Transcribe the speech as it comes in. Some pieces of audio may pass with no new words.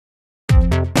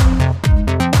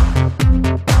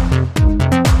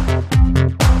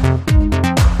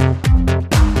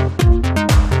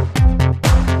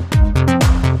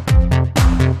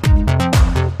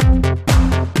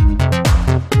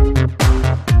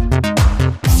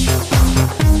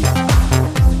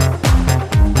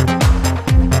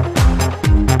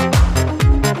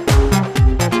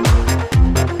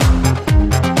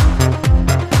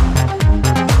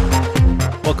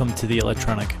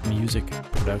electronic music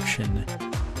production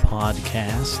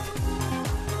podcast.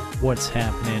 What's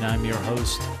happening? I'm your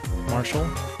host, Marshall.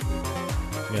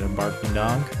 We got a barking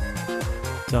dog.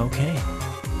 It's okay.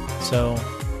 So,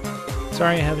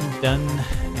 sorry I haven't done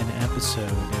an episode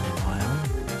in a while,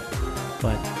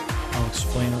 but I'll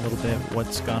explain a little bit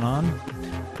what's gone on.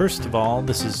 First of all,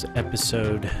 this is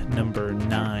episode number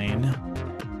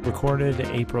 9, recorded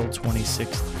April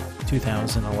 26th,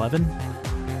 2011.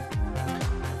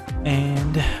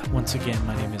 And once again,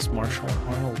 my name is Marshall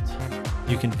Arnold.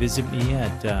 You can visit me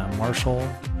at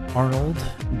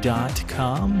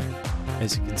marshallarnold.com,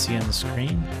 as you can see on the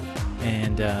screen.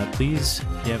 And please,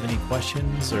 if you have any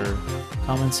questions or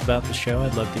comments about the show,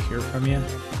 I'd love to hear from you.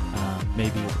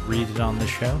 Maybe read it on the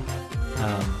show.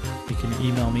 You can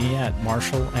email me at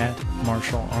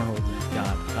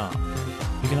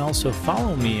marshall@marshallarnold.com. You can also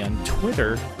follow me on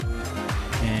Twitter,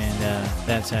 and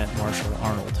that's at Marshall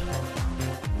Arnold.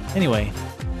 Anyway,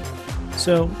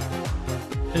 so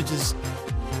I just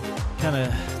kind of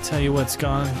tell you what's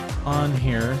gone on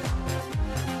here.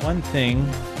 One thing,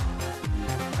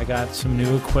 I got some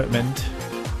new equipment.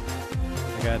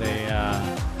 I got a,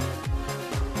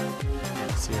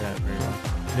 can't see that very well,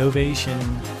 Novation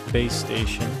base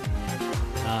station.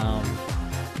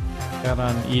 Got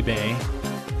on eBay.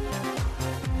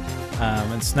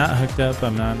 It's not hooked up.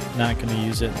 I'm not going to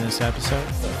use it in this episode.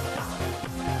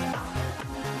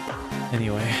 But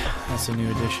anyway, that's a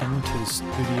new addition to the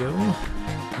studio.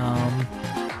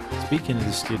 Speaking of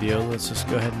the studio, let's just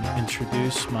go ahead and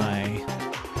introduce my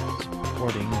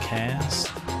supporting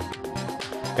cast.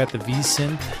 Got the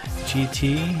V-Synth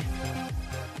GT,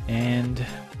 and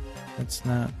let's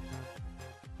not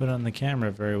put on the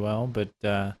camera very well, but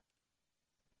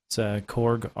it's a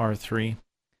Korg R3.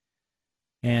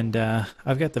 And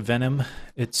I've got the Venom.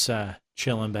 It's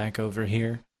chilling back over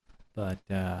here, but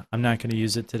I'm not going to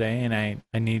use it today, and I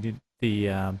needed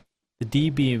the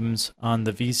D-beams on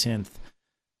the V-Synth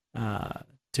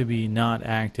to be not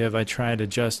active. I tried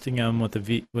adjusting them with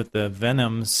the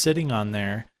Venom sitting on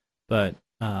there, but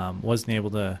wasn't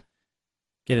able to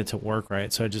get it to work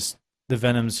right. So the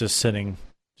Venom's just sitting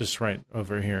just right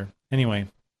over here. Anyway,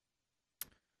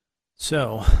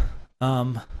 so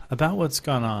about what's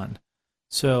gone on.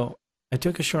 So I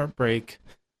took a short break.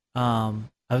 I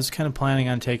was kind of planning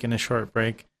on taking a short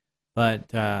break, but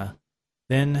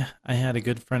then I had a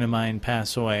good friend of mine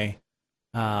pass away.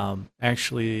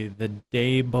 Actually, the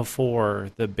day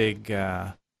before the big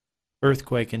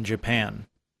earthquake in Japan.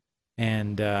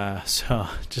 And so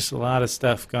just a lot of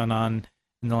stuff going on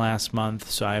in the last month,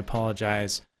 so I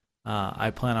apologize.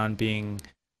 I plan on being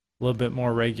a little bit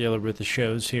more regular with the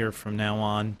shows here from now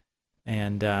on.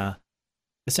 And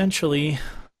essentially,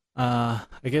 I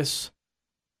guess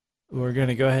we're going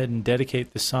to go ahead and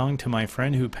dedicate the song to my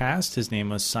friend who passed. His name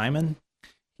was Simon.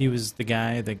 He was the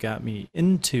guy that got me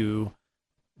into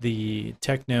the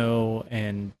techno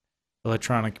and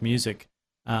electronic music,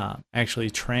 actually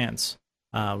trance.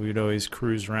 We would always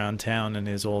cruise around town in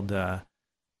his old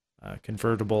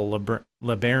convertible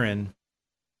LeBaron,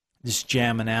 just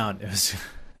jamming out. It was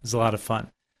a lot of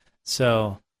fun.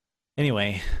 So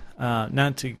anyway,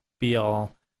 not to be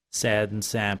all sad and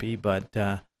sappy,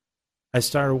 but I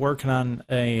started working on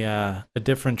a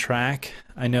different track.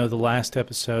 I know the last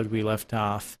episode we left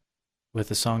off with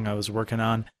the song I was working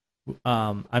on.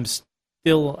 I'm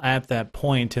still at that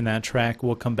point in that track.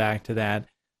 We'll come back to that.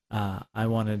 I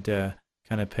wanted to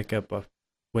kind of pick up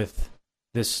with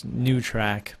this new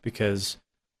track because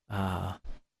I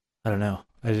don't know.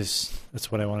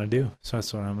 That's what I want to do. So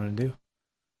that's what I'm going to do.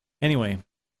 Anyway.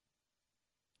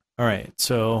 All right.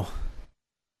 So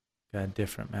got a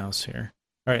different mouse here.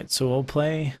 All right. So we'll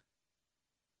play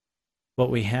what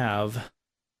we have.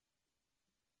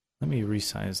 Let me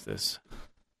resize this.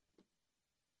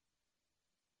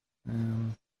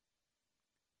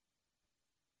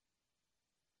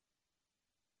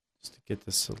 Just to get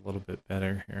this a little bit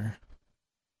better here.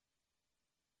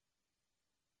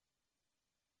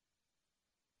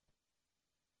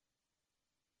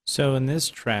 So in this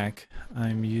track,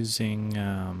 I'm using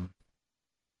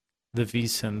the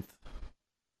V-Synth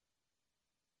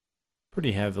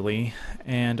pretty heavily,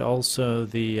 and also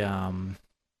the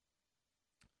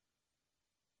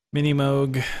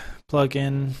Minimoog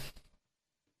plugin,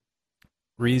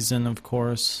 Reason, of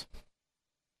course.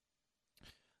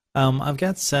 I've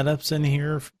got setups in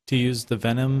here to use the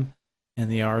Venom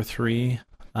and the R3.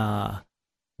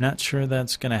 Not sure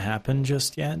that's going to happen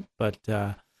just yet, but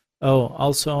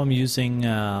also I'm using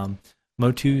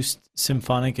Motu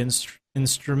Symphonic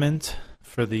Instrument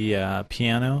for the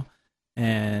piano,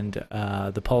 and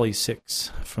the Poly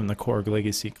 6 from the Korg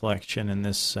Legacy Collection in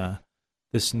this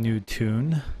this new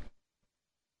tune.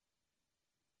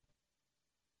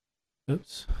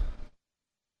 Oops.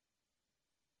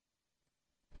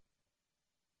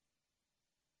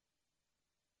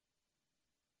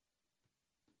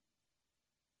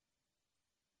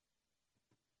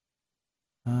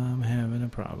 I'm having a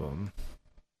problem.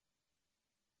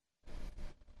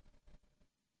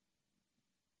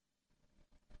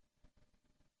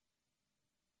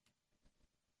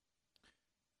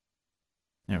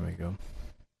 There we go.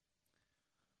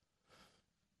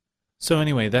 So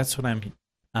anyway, that's what I'm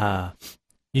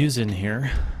using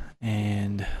here.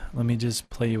 And let me just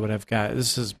play you what I've got.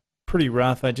 This is pretty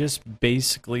rough. I just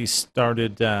basically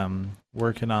started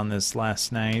working on this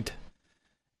last night.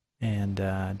 And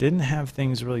didn't have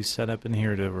things really set up in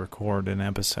here to record an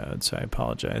episode. So I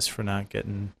apologize for not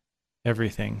getting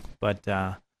everything. But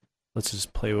let's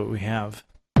just play what we have.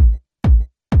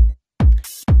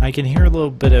 I can hear a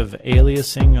little bit of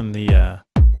aliasing on the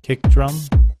kick drum.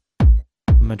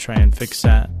 I'm going to try and fix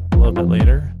that a little bit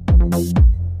later.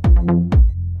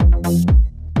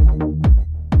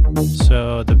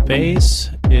 So the bass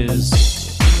is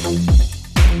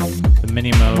the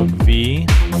Mini Moog V.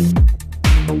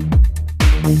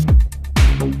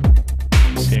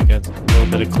 See, I got a little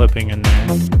bit of clipping in there.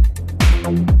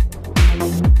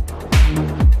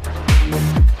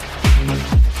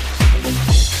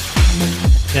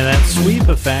 Yeah, that sweep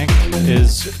effect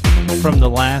is from the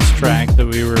last track that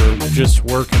we were just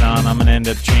working on. I'm going to end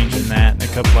up changing that and a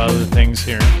couple other things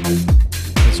here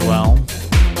as well.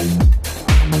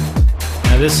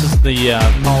 Now this is the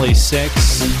Poly 6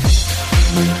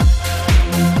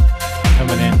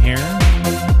 coming in here.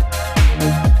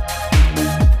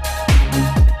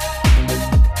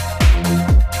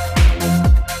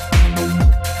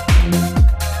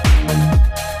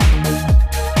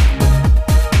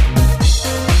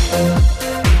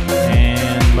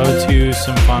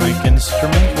 Symphonic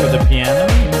instrument for the piano.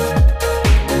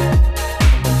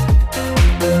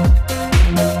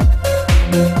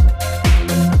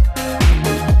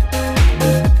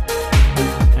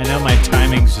 I know my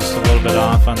timing's just a little bit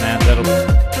off on that. That'll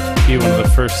be one of the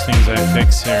first things I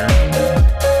fix here.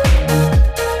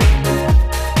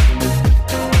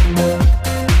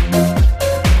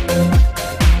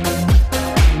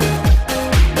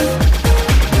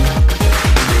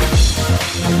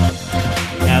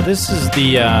 This is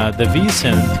the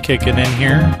V-Synth kicking in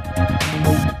here.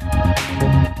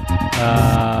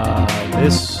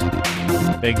 This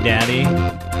Big Daddy.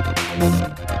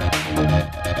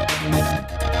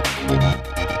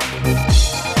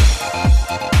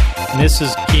 And this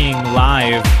is keying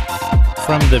live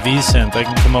from the V-Synth. I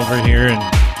can come over here and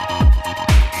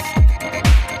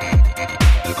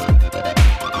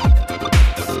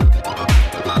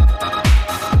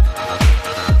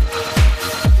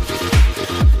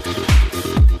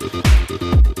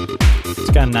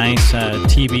nice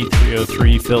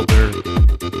TB303 filter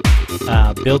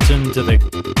built into the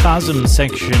COSM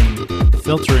section, the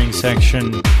filtering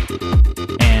section,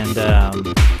 and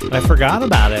I forgot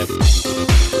about it.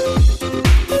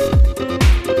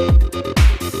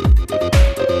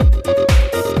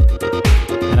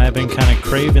 And I've been kind of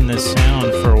craving this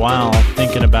sound for a while,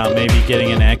 thinking about maybe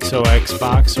getting an XOX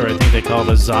box, or I think they call it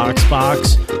a Zox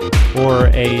box, or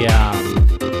a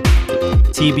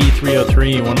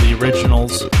TB303, one of the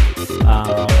originals,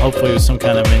 hopefully with some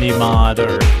kind of mini mod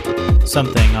or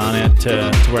something on it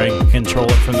to where I can control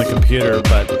it from the computer,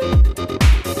 but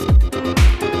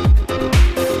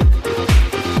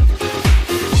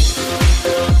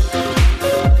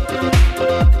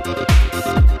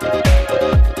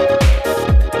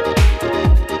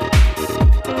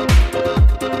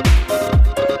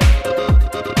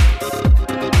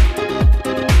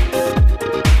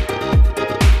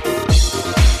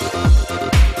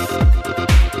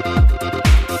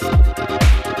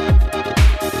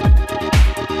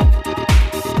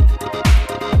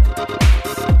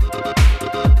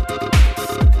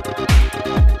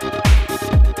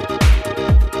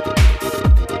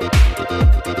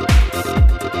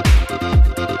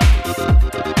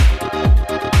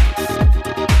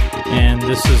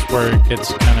this is where it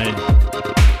gets kind of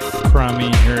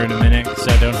crummy here in a minute because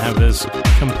I don't have this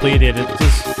completed. It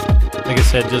just, like I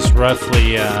said, just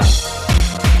roughly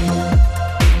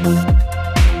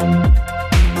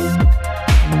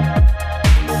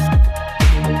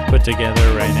put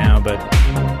together right now, but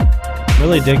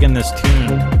really digging this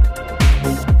tune.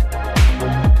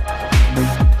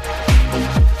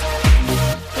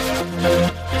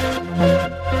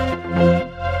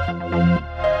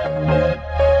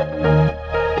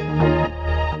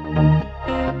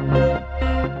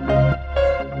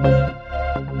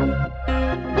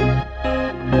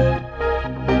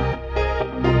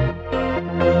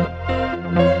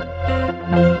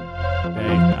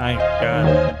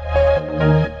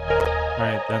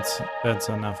 that's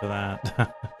enough of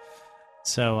that.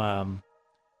 So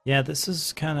yeah, this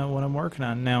is kind of what I'm working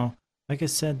on now. Like I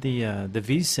said, the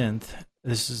VSynth.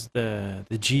 This is the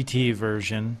GT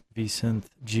version, VSynth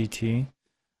GT.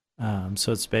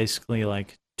 So it's basically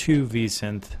like two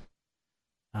VSynth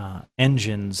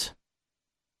engines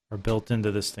are built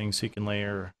into this thing, so you can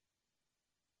layer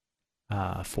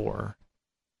four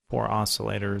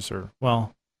oscillators, or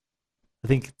well, I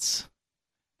think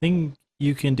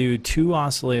you can do two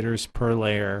oscillators per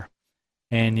layer,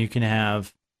 and you can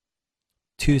have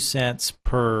two sets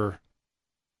per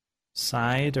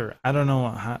side, or I don't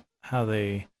know how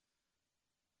they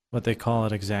what they call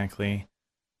it exactly,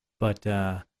 but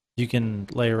you can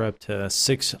layer up to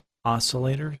six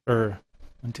oscillators, or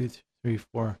one, two, three,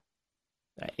 four,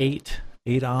 eight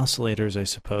oscillators, I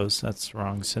suppose. That's the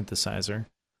wrong synthesizer.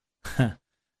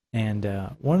 And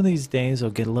one of these days I'll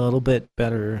get a little bit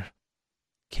better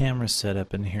camera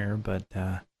setup in here, but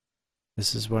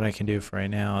this is what I can do for right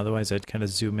now. Otherwise, I'd kind of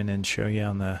zoom in and show you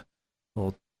on the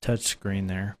little touch screen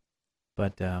there.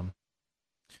 But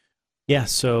yeah,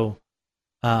 so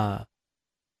I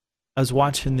was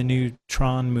watching the new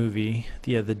Tron movie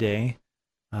the other day.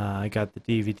 I got the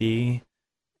DVD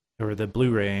or the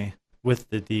Blu-ray with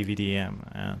the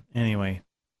DVD. Anyway,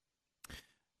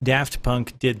 Daft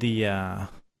Punk did the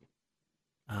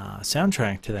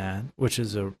soundtrack to that, which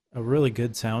is a really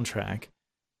good soundtrack.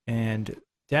 And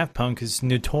Daft Punk is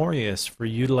notorious for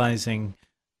utilizing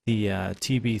the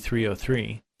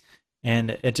TB-303.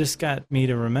 And it just got me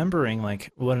to remembering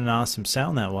like what an awesome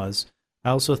sound that was.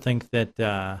 I also think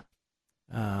that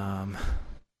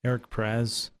Eric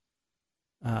Perez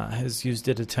has used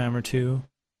it a time or two.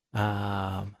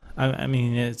 I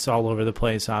mean, it's all over the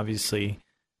place. Obviously,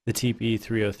 the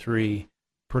TB-303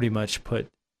 pretty much put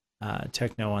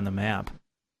techno on the map.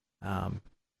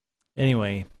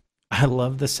 Anyway, I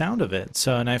love the sound of it.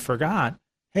 So, and I forgot,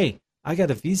 hey, I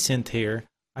got a V-Synth here.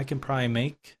 I can probably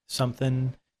make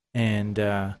something, and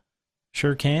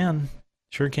sure can,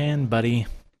 buddy.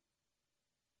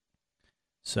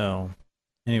 So,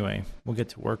 anyway, we'll get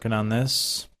to working on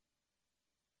this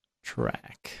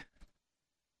track.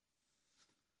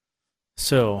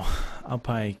 So, I'll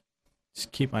probably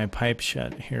just keep my pipe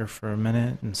shut here for a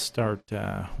minute and start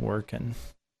working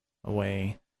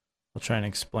away. I'll try and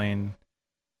explain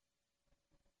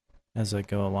as I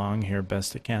go along here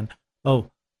best I can. Oh,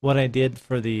 what I did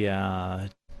for the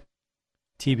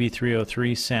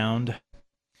TB-303 sound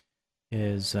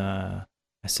is I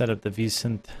set up the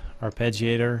VSynth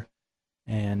arpeggiator,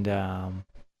 and the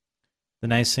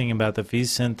nice thing about the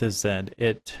VSynth is that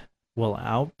it will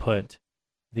output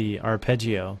the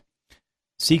arpeggio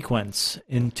sequence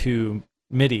into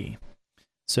MIDI.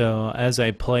 So as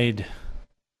I played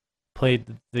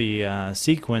the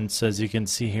sequence, as you can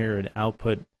see here, it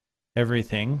output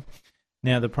everything.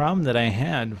 Now the problem that I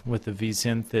had with the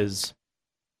VSynth is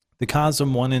the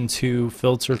COSM 1 and 2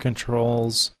 filter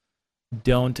controls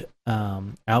don't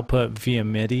output via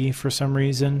MIDI for some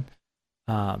reason.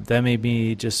 That may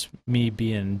be just me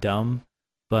being dumb,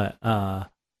 but I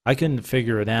couldn't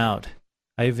figure it out.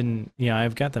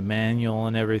 I've got the manual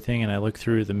and everything, and I looked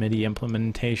through the MIDI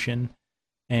implementation,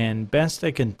 and best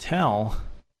I can tell,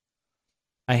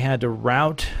 I had to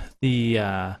route the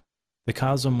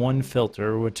COSM 1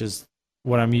 filter, which is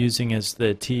what I'm using as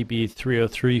the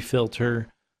TB-303 filter,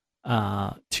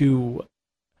 to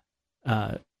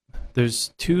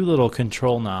there's two little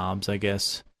control knobs, I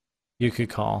guess you could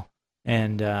call,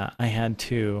 and I had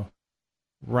to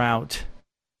route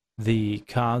the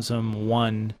COSM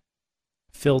 1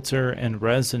 filter and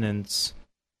resonance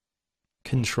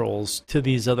controls to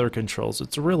these other controls.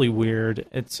 It's really weird.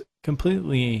 It's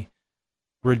completely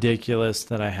ridiculous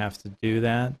that I have to do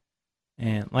that.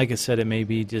 And like I said, it may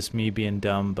be just me being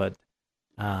dumb, but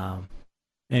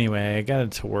anyway, I got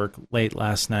it to work late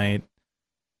last night.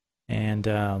 And,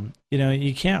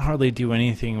 you can't hardly do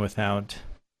anything without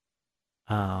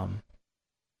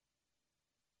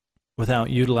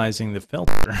utilizing the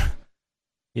filter.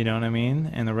 You know what I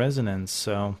mean? And the resonance.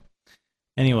 So,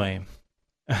 anyway,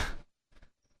 that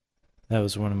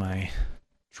was one of my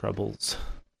troubles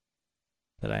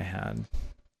that I had.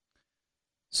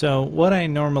 So, what I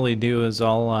normally do is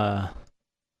I'll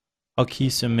key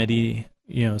some MIDI,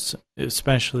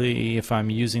 especially if I'm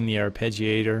using the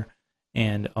arpeggiator,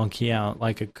 and I'll key out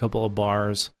like a couple of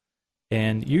bars.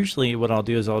 And usually what I'll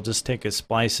do is I'll just take a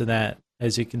splice of that,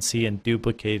 as you can see, and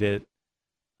duplicate it.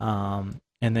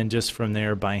 And then just from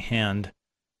there by hand,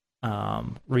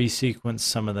 resequence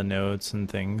some of the notes and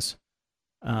things.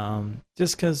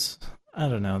 Just because, I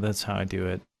don't know, that's how I do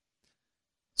it.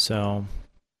 So,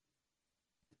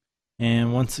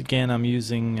 And once again, I'm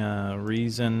using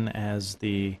Reason as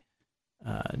the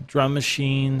drum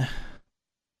machine,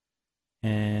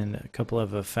 and a couple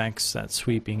of effects, that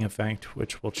sweeping effect,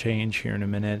 which will change here in a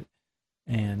minute,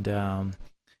 and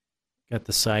got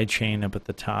the side chain up at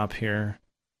the top here.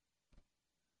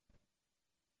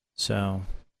 So,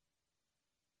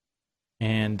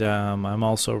 and I'm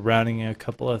also routing a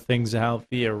couple of things out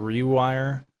via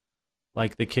Rewire,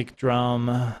 like the kick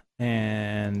drum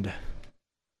and a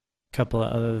couple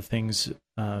of other things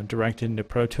directed into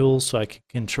Pro Tools, so I can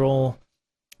control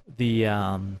the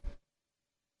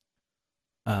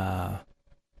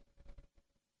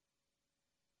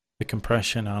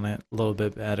compression on it a little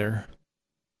bit better,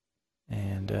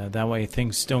 and that way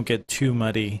things don't get too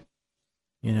muddy,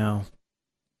 you know.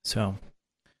 So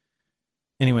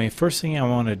anyway, first thing I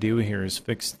want to do here is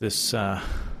fix this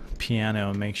piano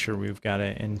and make sure we've got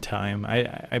it in time.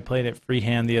 I played it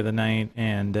freehand the other night,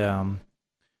 and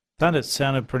thought it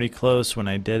sounded pretty close when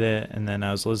I did it, and then I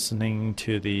was listening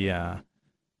to the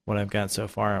what I've got so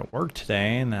far at work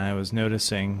today, and I was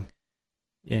noticing,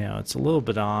 it's a little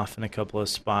bit off in a couple of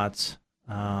spots.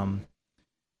 I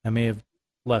may have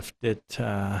left it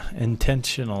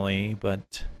intentionally,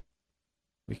 but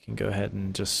we can go ahead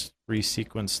and just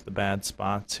resequence the bad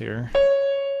spots here.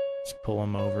 Just pull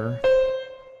them over.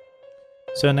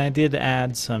 So, and I did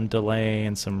add some delay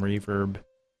and some reverb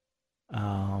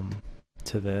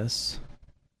to this.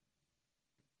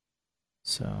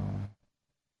 So I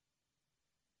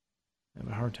have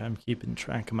a hard time keeping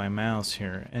track of my mouse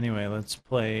here. Anyway, let's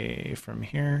play from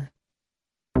here.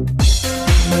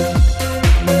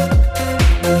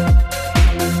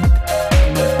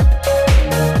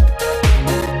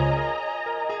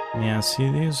 Yeah, see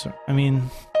these? I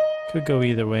mean, could go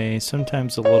either way.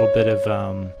 Sometimes a little bit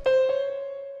of,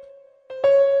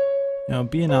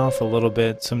 being off a little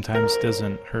bit sometimes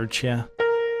doesn't hurt you.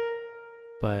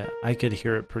 But I could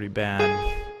hear it pretty bad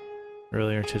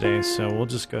earlier today, so we'll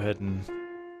just go ahead and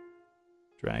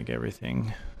drag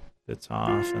everything that's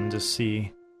off and just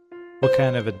see what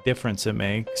kind of a difference it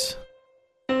makes.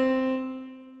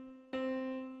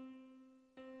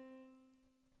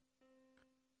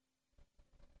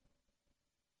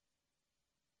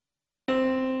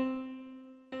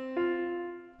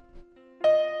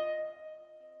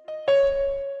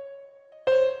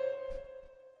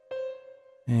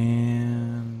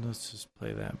 And let's just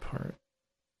play that part.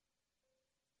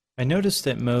 I noticed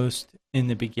it most in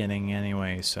the beginning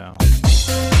anyway, so.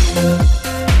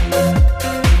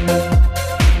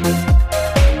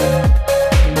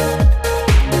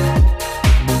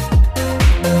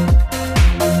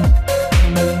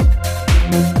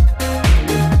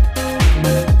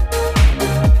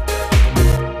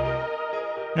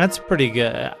 That's pretty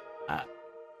good.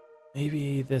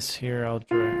 Maybe this here, I'll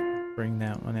bring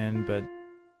that one in, but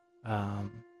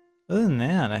other than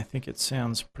that, I think it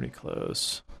sounds pretty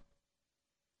close.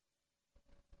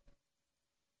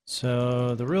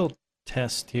 So the real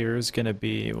test here is going to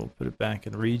be, we'll put it back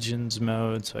in regions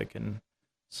mode so I can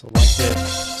select it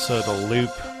so it'll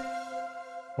loop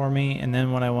for me. And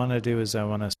then what I want to do is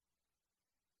I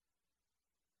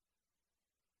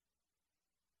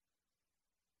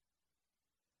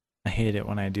hate it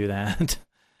when I do that.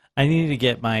 I need to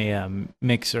get my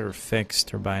mixer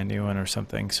fixed or buy a new one or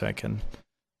something so I can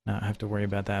not have to worry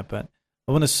about that. But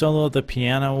I want to solo the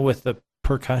piano with the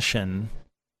percussion,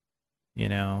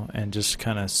 and just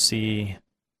kind of see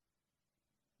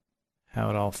how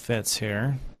it all fits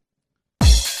here.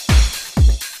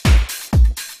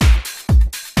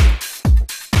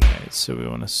 Alright, so we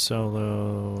want to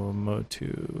solo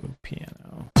Motu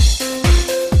piano.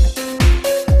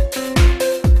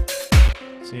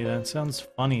 See, that sounds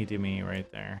funny to me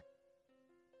right there.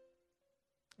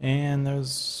 And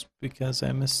there's because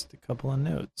I missed a couple of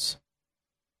notes.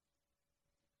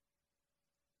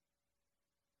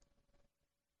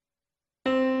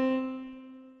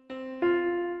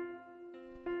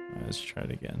 Let's try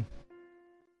it again.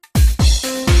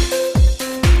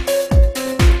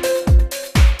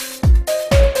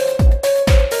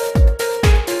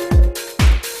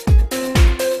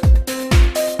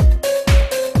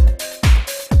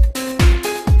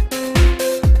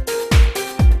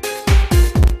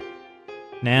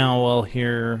 Now we'll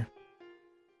hear,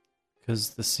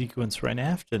 because the sequence right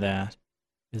after that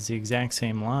is the exact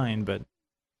same line, but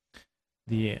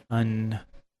the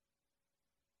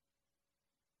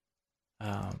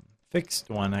fixed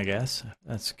one, I guess.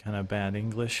 That's kind of bad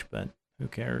English, but who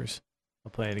cares?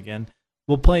 I'll play it again.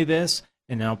 We'll play this,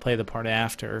 and then I'll play the part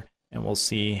after, and we'll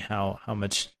see how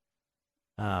much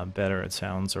better it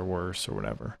sounds or worse or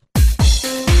whatever.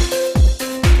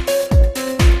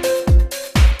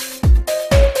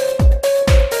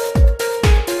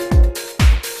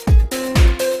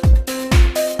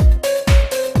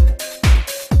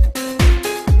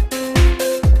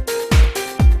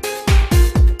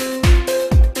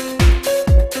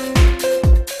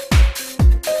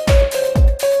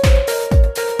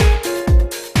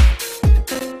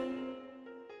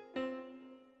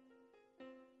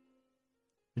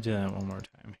 do that one more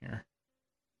time here.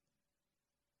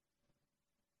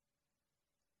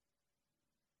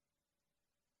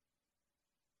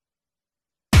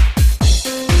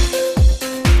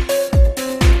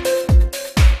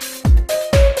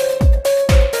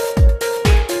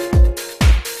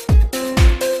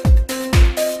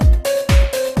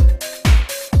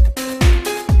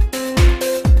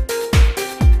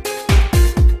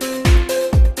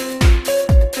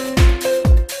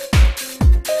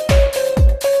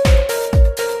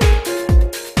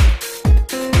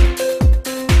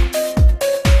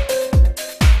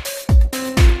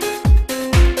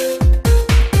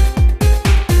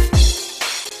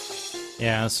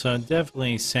 Yeah, so it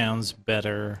definitely sounds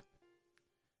better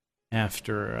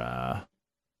after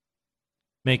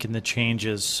making the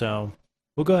changes. So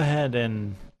we'll go ahead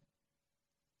and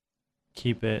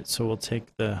keep it. So we'll take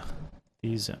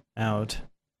these out.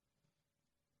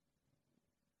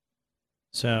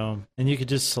 So, and you could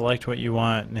just select what you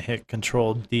want and hit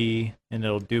Control D and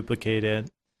it'll duplicate it.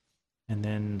 And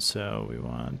then so we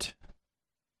want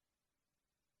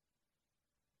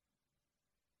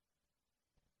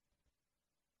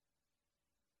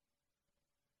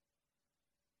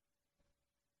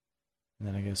and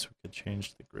then I guess we could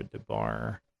change the grid to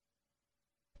bar.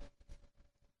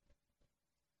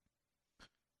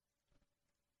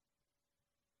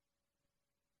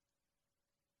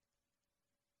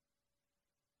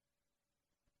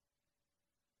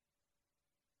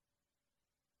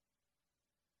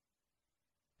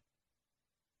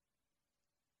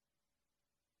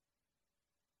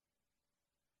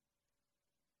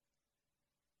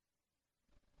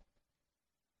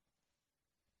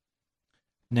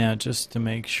 Now, just to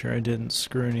make sure I didn't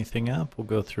screw anything up, we'll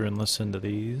go through and listen to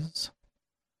these.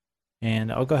 And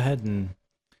I'll go ahead and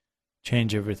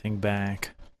change everything back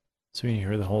so we can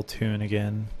hear the whole tune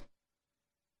again.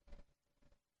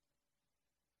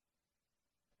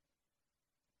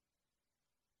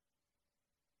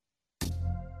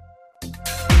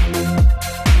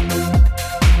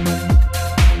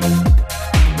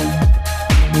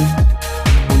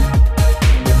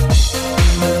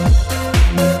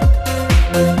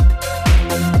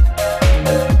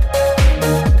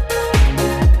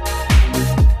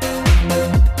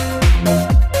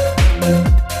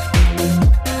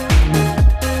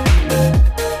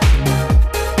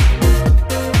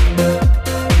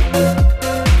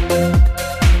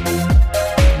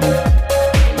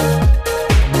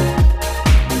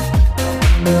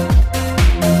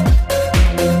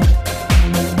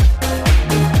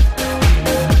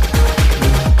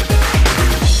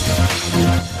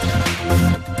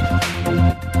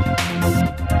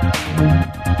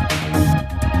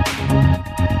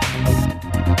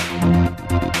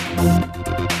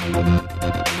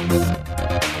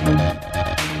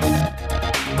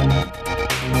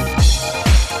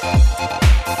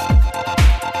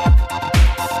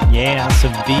 Yeah,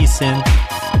 some V-synth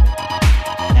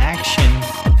action.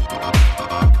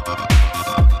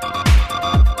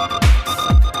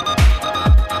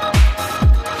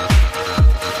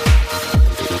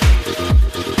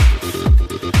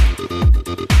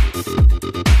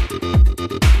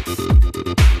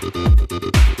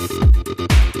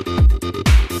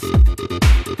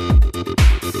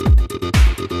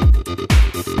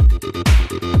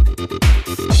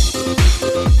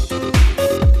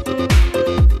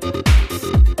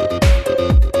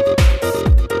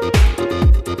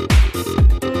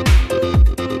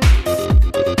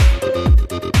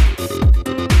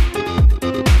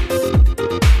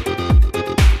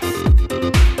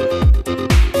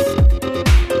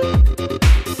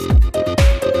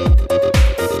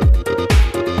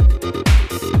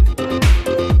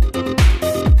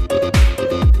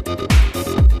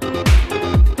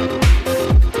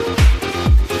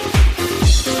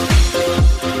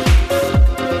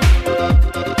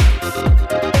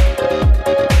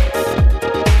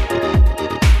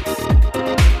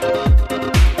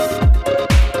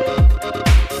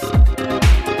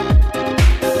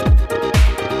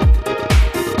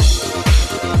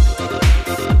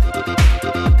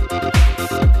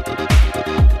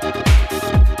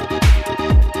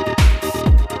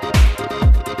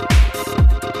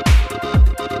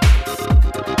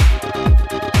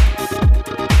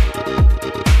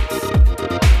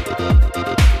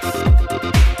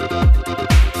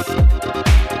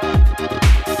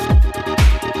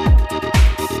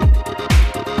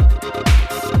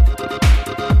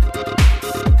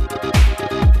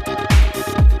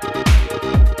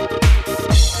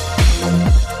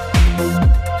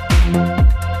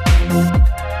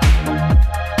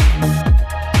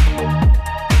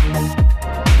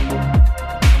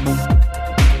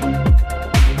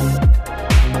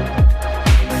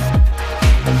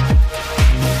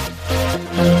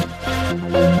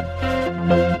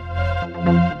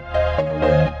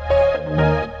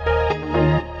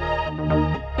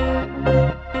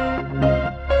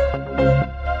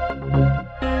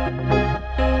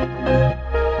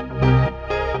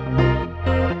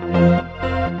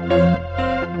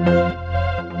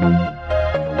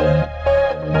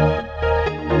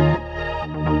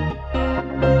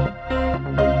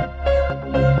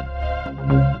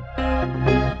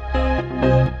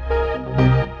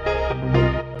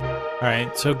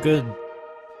 Alright, so good.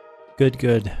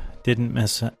 Good. Didn't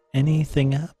mess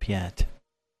anything up yet.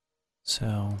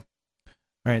 So,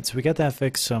 alright, so we got that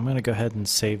fixed, so I'm going to go ahead and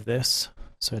save this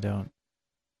so I don't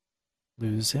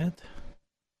lose it.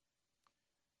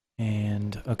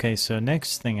 And, okay, so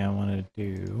next thing I want to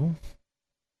do...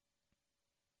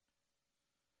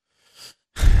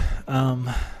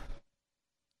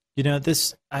 you know,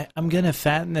 this, I'm going to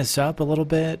fatten this up a little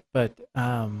bit, but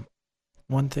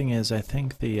one thing is I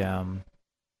think the...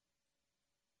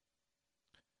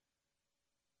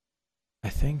 I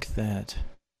think that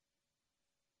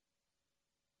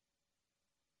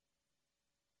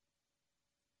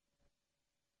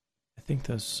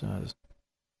those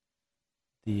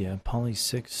the Poly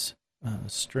 6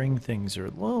 string things are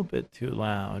a little bit too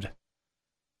loud.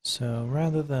 So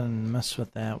rather than mess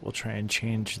with that, we'll try and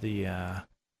change the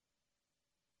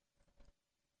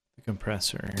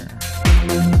compressor here.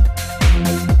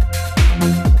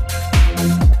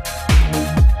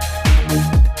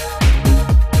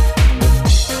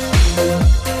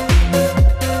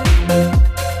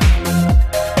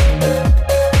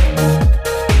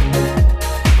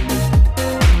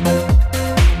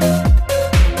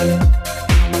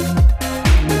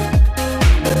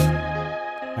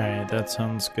 That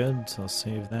sounds good, so I'll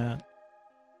save that.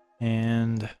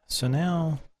 And so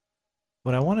now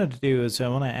what I wanted to do is I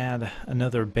want to add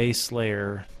another base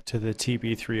layer to the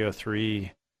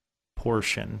TB303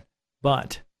 portion,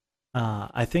 but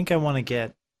I think I want to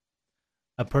get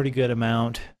a pretty good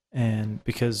amount, and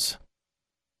because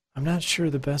I'm not sure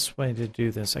the best way to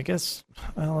do this, I guess,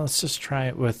 well, let's just try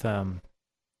it with the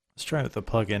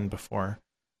plugin before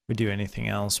we do anything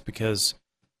else, because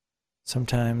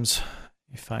sometimes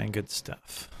you find good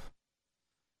stuff.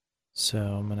 So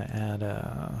I'm going to add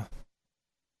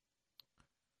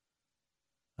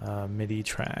a MIDI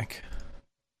track.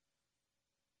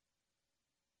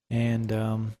 And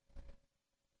let's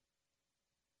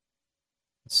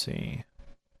see.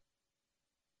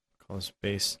 Call this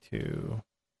bass to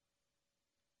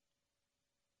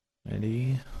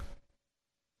MIDI.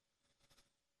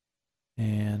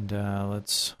 And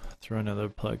let's throw another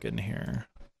plug in here.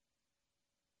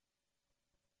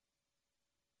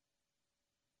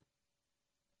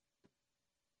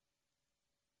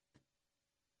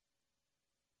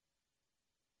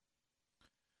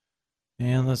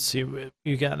 And let's see what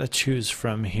you got to choose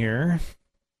from here.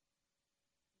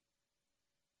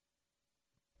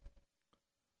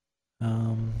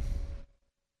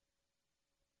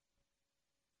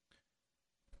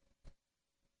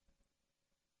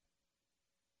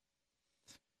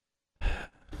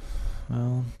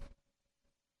 Well,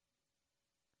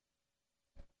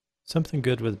 something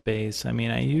good with bass. I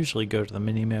mean, I usually go to the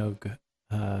Minimoog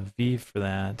V for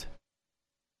that.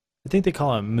 I think they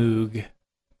call it Moog,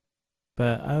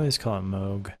 but I always call it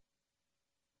Moog.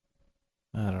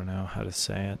 I don't know how to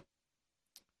say it.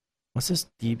 What's this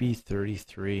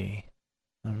DB33?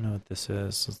 I don't know what this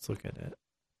is. Let's look at it.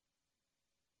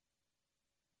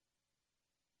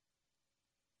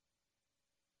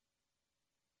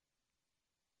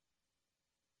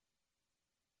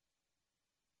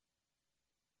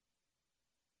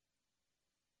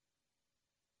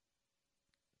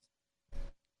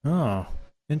 Oh,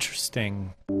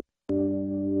 interesting.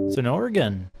 It's an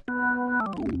organ.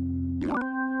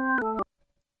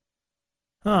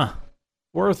 Huh.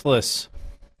 Worthless.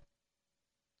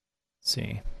 Let's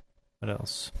see. What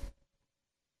else?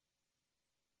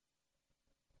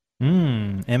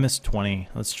 MS-20.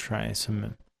 Let's try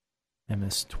some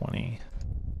MS-20.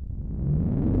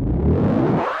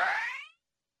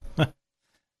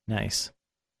 Nice.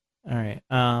 All right.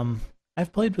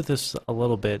 I've played with this a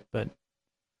little bit, but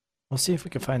we'll see if we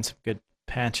can find some good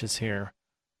patches here.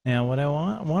 Now, what I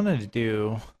wanted to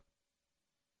do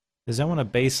is I want a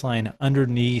baseline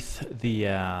underneath the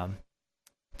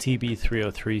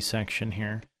TB303 section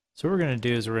here. So what we're going to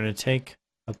do is we're going to take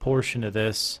a portion of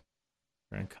this,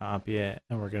 we're going to copy it,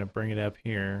 and we're going to bring it up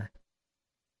here.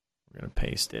 We're going to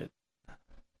paste it.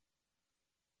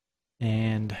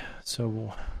 And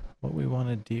so what we want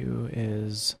to do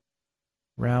is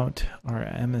route our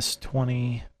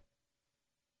MS-20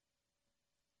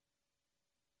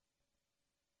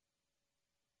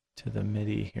 to the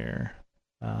MIDI here.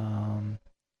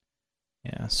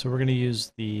 So we're going to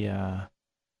use the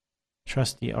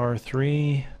trusty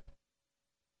R3.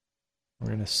 We're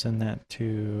going to send that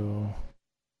to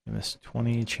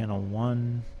MS-20 channel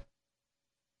 1.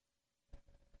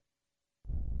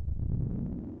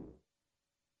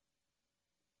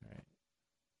 All right.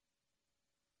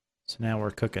 So now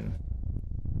we're cooking.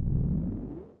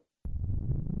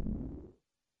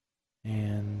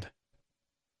 And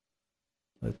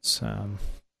let's let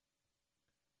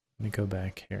me go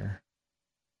back here.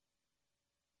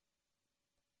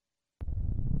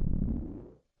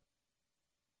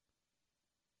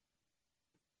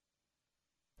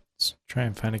 Let's try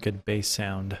and find a good bass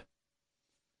sound.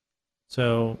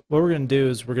 So what we're going to do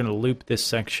is we're going to loop this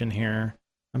section here.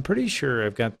 I'm pretty sure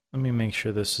I've got, let me make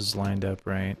sure this is lined up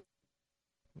right.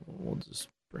 We'll just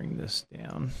bring this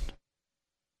down.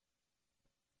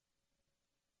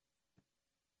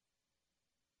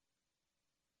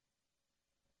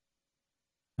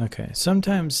 Okay,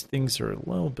 sometimes things are a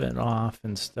little bit off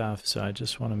and stuff, so I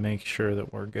just want to make sure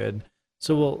that we're good.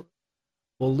 So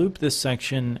we'll loop this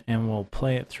section and we'll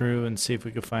play it through and see if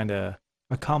we can find a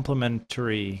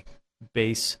complementary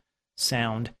bass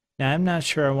sound. Now, I'm not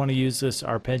sure I want to use this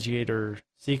arpeggiator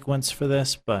sequence for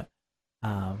this, but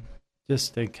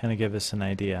just to kind of give us an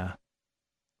idea,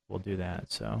 we'll do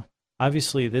that. So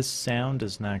obviously this sound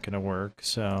is not going to work,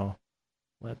 so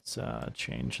let's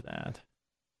change that.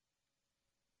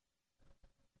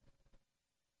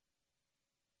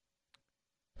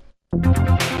 I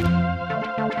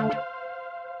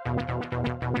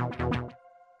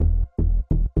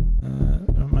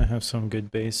might have some good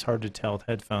bass. Hard to tell with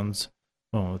headphones.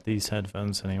 Well, with these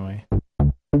headphones anyway.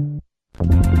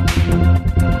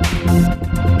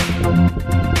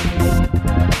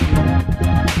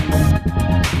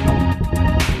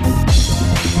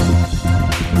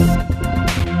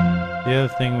 The other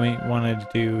thing we wanted to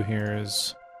do here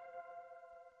is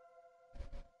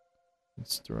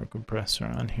let's throw a compressor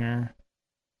on here.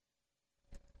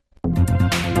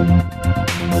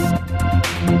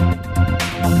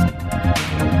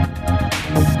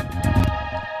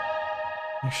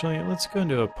 Actually, let's go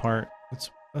into a part.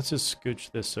 Let's just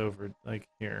scooch this over like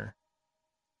here.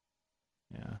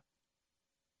 Yeah.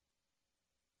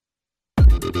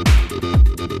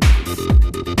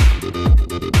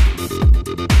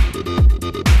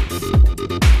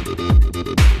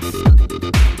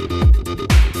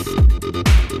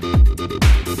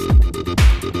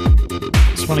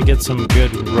 Just want to get some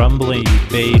good rumbly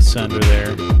bass under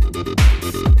there.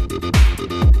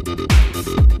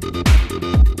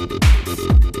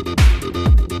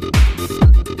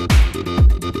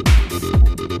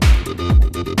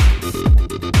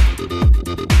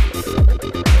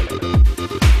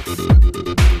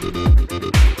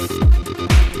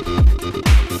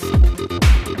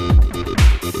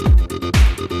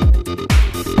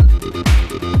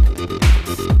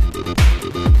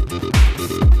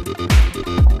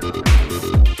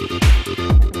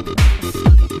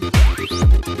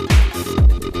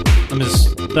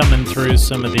 Thumbing through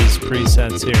some of these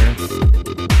presets here.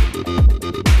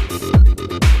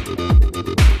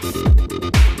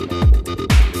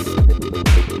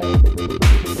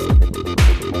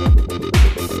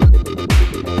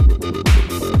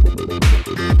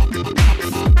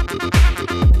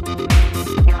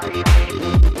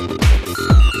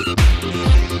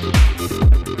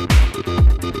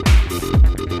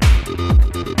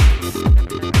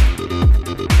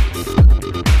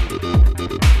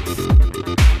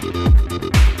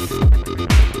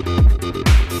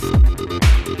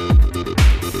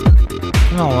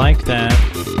 I don't like that.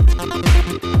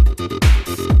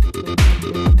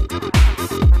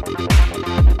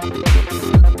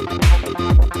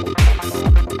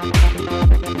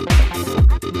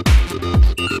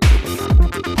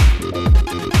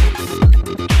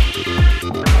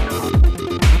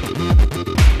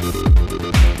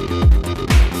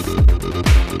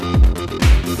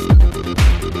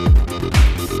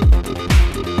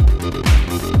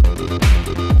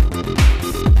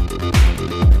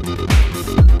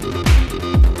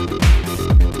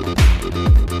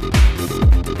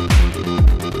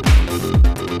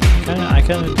 I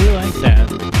kind of do like that.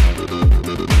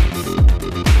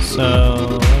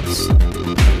 So let's do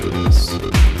this.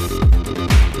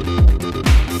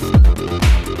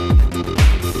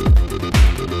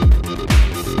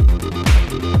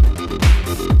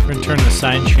 We're going to turn the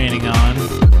side chaining on.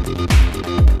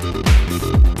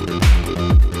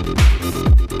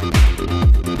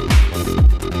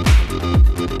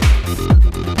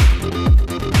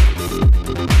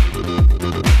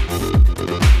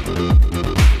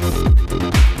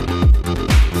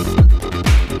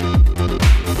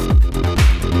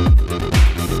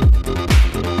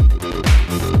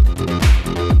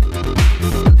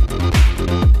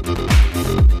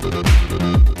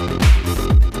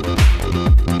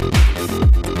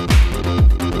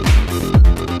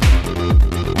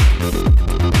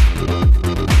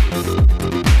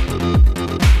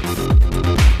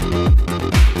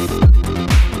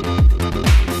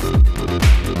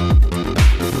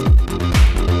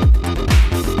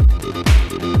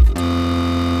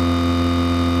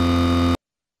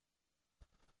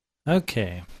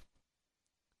 Okay.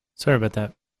 Sorry about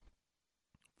that,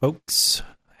 folks.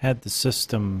 Had the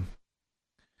system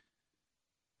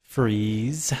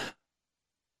freeze.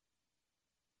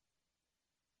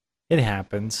 It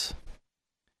happens.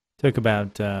 Took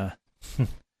about 10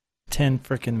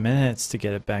 freaking minutes to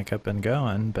get it back up and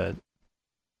going, but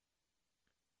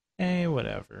hey,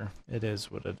 whatever. It is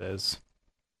what it is.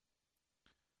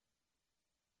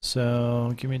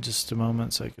 So give me just a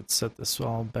moment so I could set this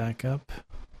all back up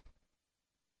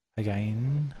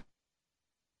again.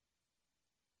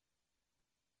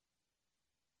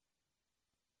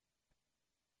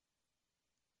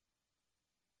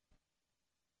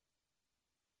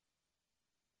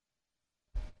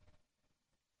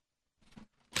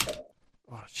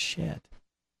 Oh shit.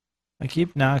 I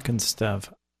keep knocking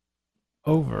stuff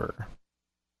over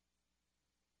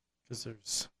because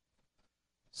there's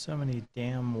so many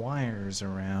damn wires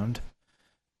around.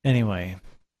 Anyway,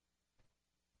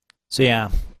 so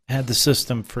yeah, I had the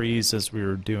system freeze as we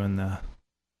were doing that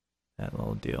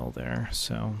little deal there.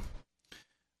 So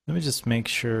let me just make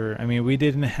sure. I mean, we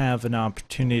didn't have an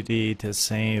opportunity to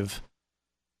save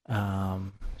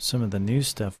some of the new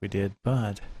stuff we did,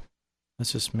 but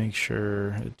let's just make sure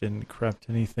it didn't corrupt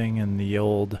anything in the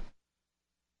old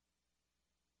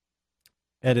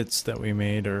edits that we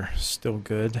made are still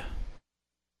good.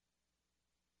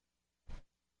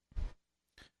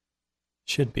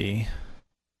 Should be.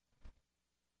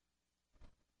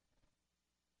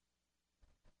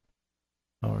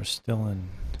 Oh, we're still in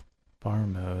bar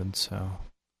mode, so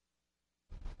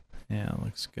yeah, it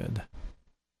looks good.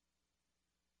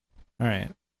 All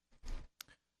right.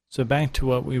 So back to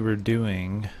what we were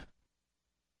doing.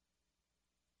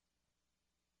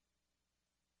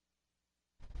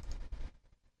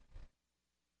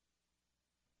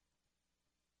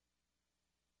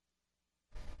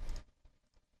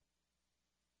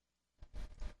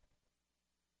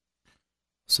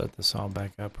 Set this all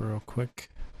back up real quick.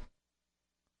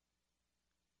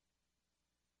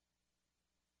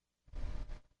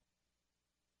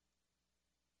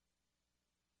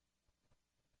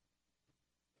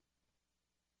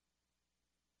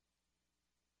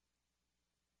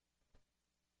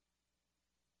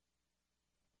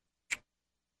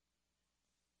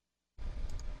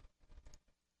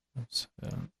 Oops.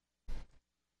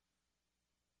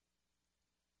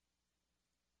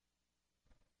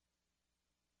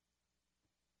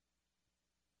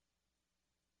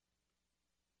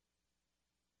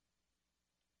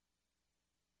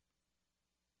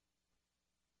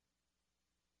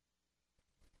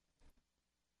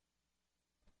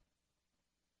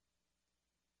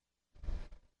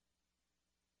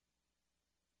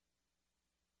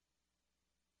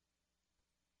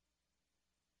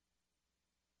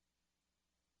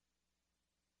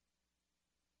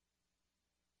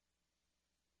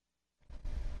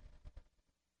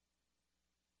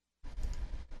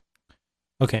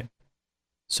 Okay,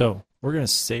 so we're going to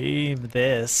save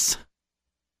this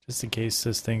just in case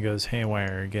this thing goes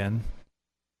haywire again.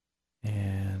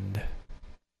 And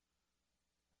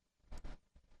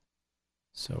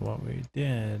so what we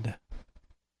did,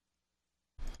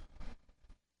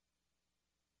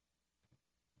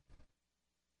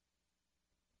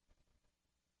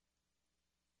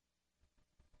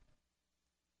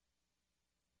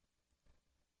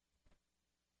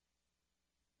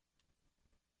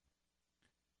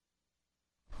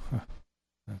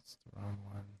 that's the wrong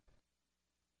one.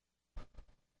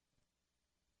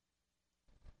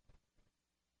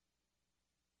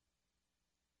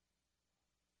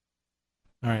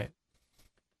 All right.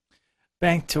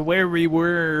 Back to where we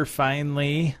were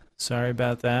finally. Sorry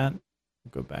about that.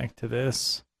 Go back to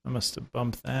this. I must have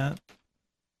bumped that.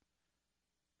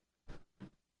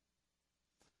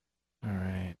 All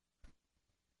right.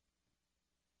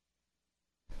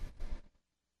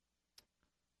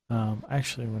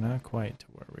 Actually, we're not quite to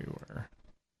where we were.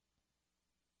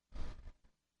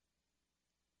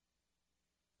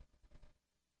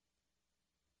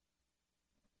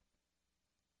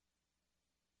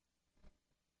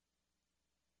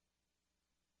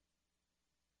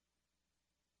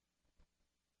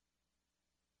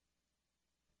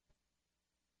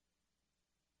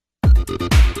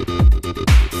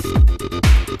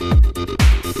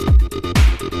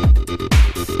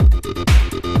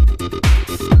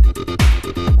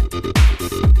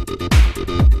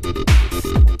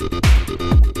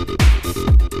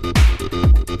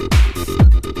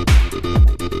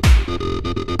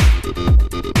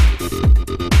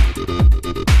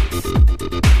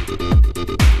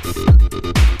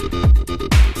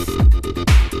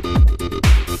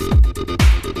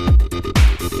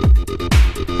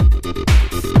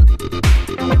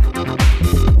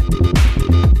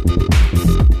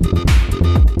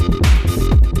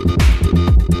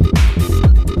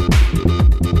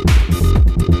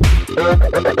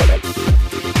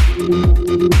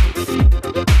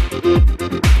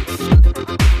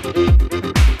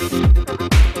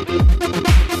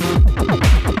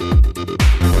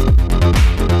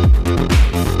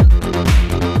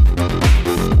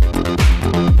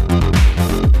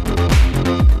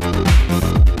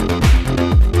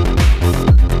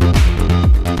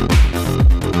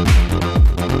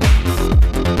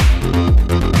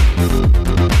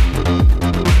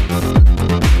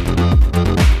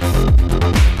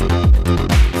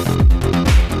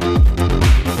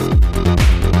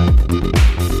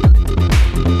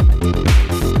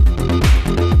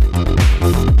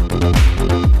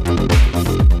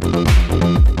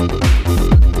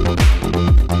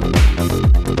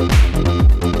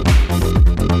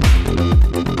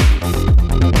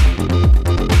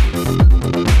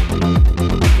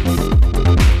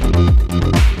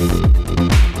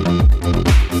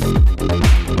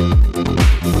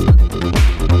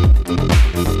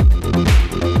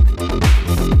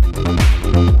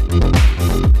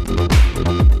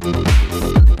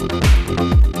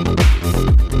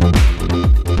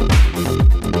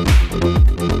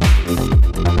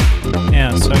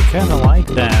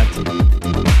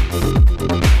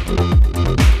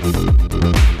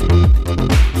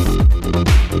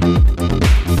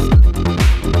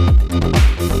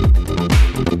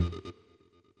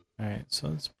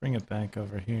 back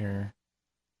over here.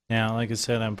 Now, like I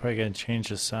said, I'm probably going to change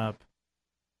this up.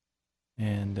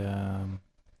 And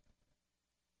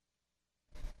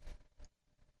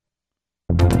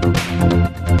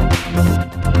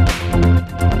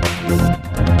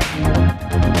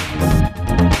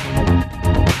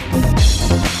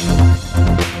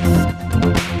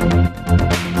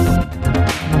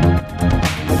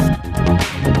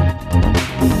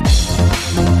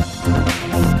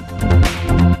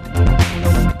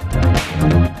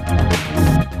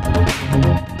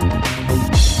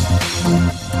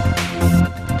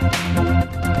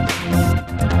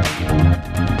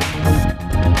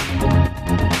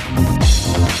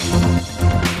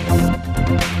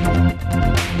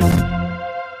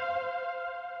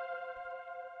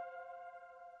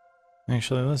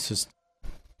actually, let's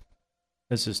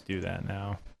just do that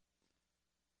now.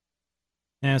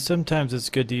 Now, sometimes it's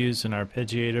good to use an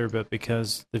arpeggiator, but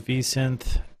because the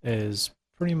V-Synth is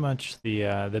pretty much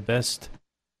the best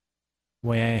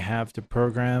way I have to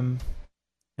program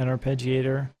an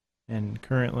arpeggiator, and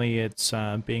currently it's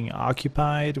being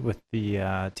occupied with the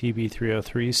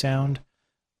TB303 sound.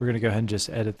 We're going to go ahead and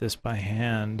just edit this by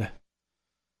hand.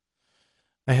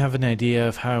 I have an idea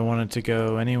of how I want it to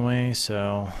go anyway,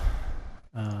 so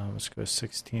let's go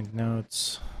 16th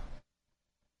notes.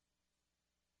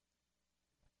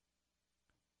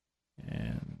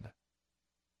 And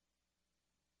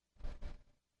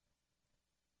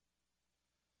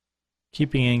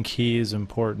keeping in key is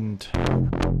important.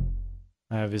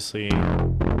 Obviously, I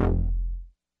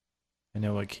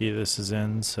know what key this is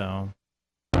in, so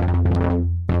what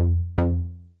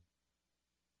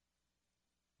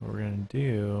we're going to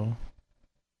do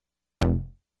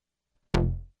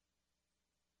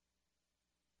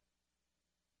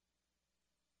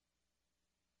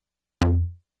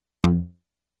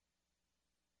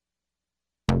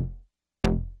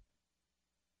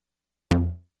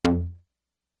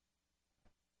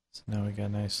so now we got a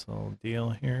nice little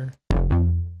deal here.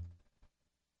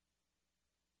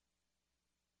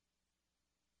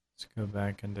 Let's go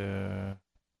back into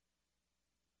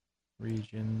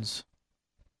regions.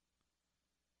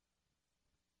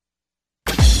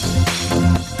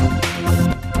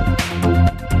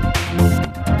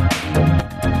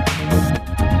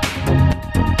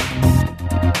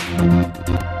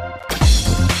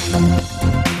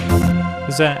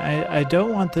 Because I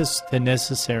don't want this to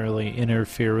necessarily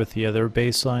interfere with the other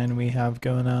bass line we have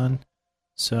going on.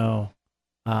 So,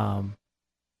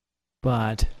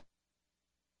 but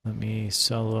let me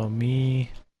solo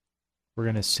me. We're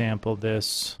going to sample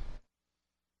this.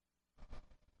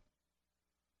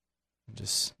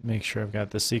 Just make sure I've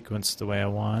got the sequence the way I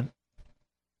want.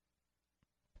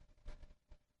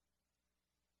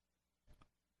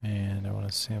 And I want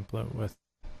to sample it with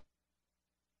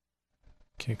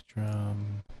kick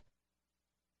drum.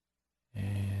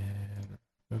 And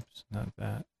oops, not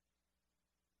that.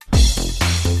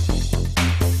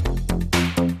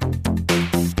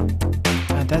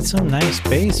 God, that's some nice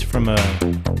bass from a...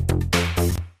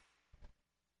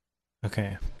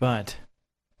 Okay, but...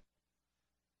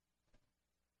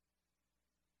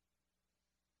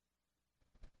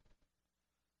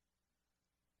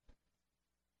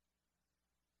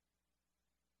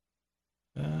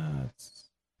 it's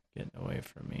getting away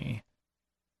from me.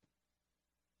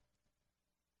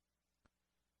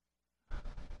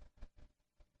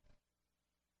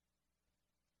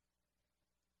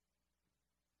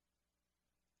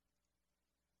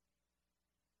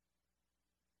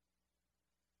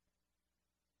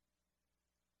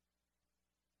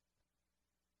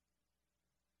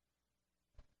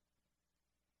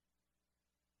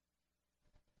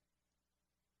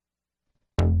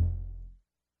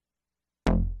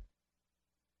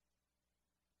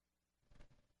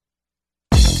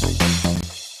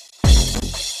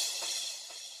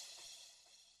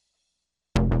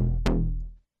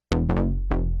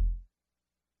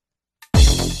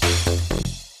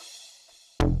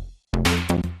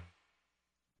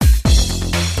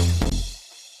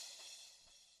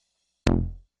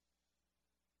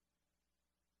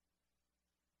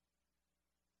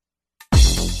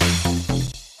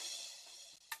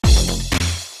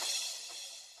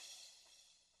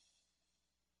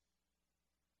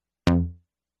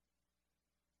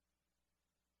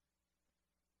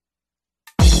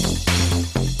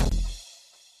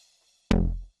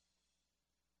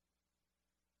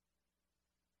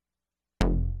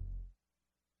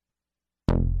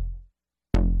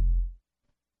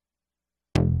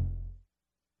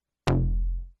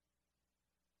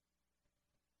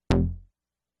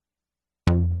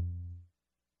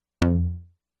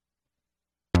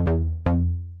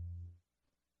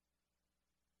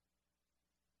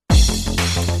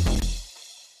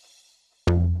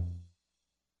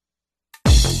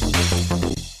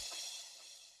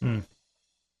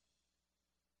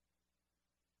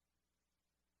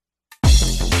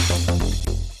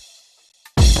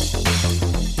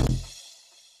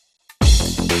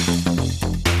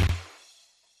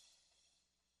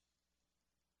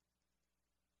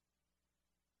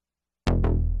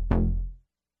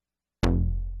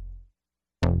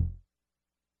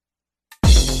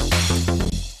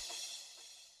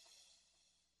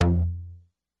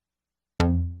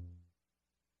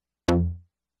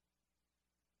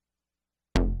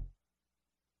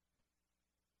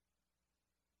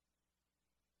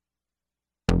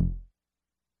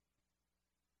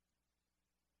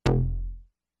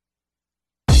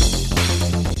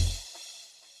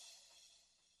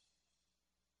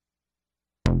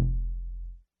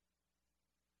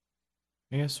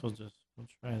 I guess we'll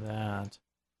try that.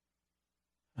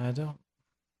 I don't.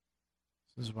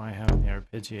 This is why having the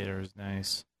arpeggiator is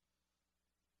nice.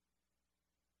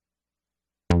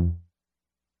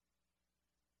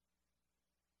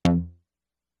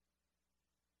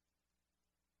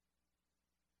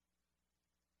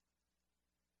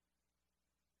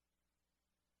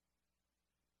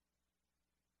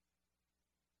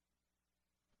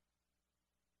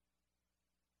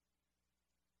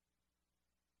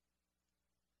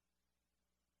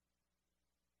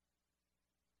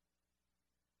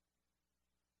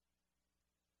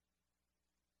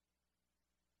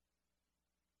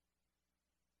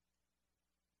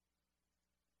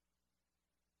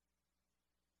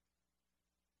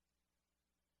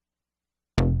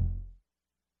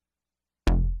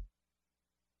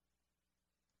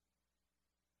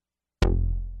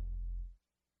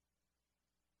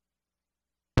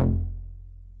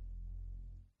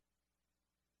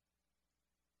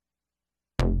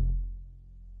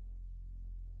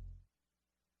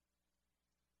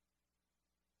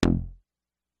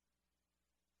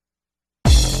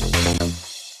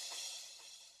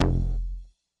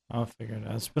 I'll figure it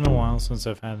out. It's been a while since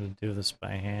I've had to do this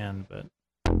by hand, but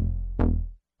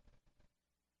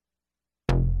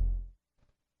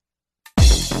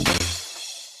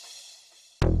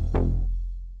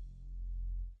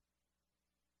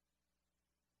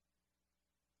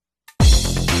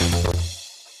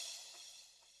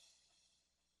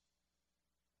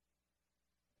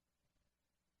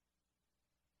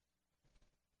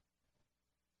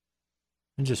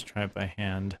I'll just try it by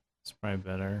hand. It's probably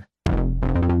better.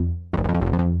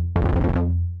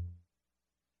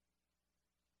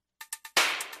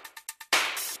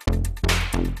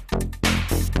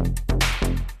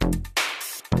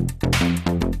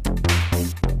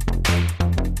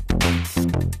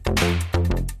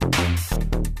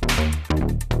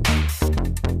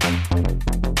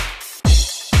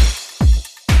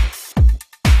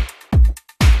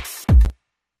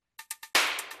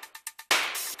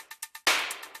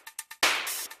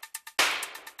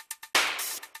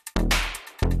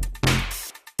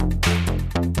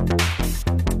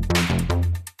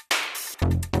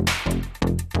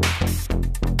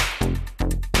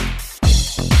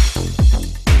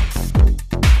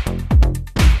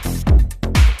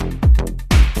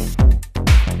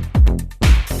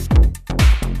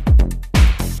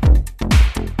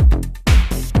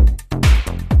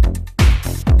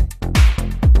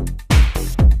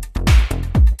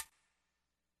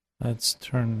 Let's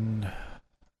turn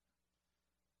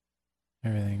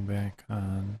everything back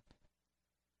on.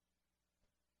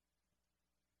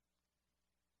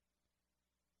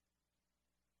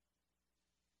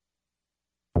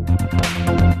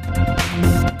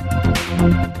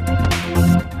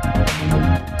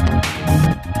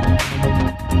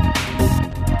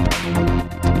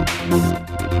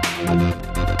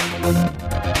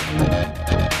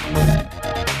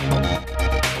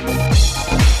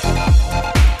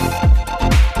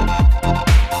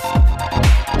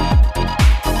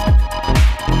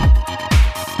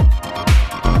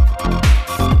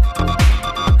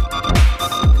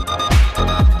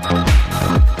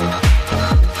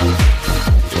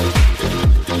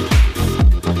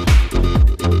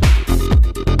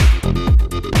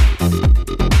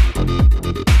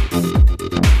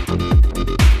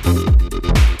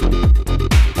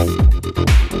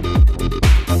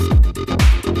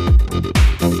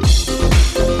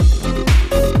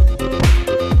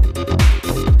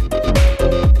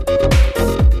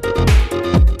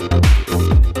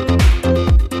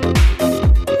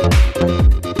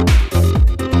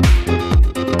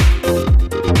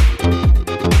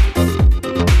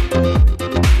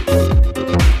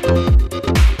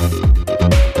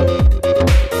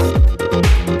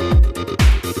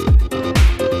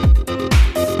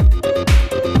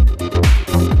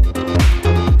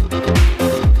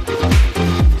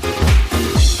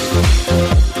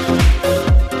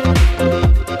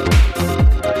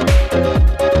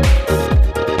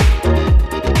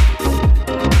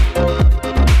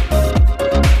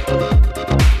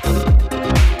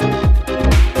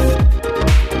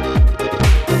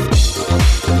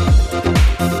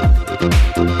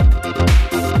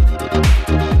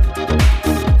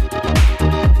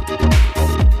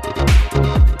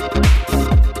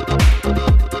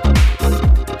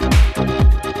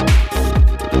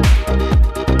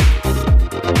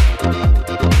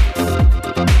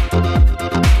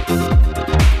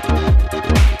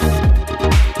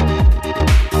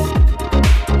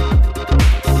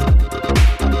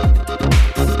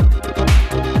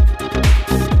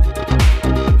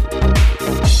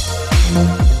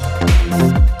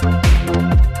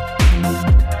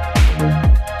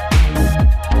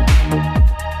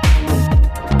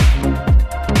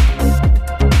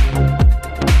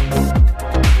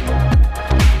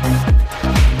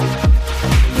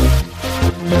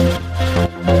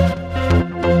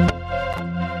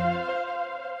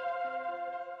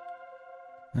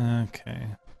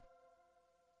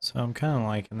 So I'm kind of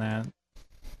liking that.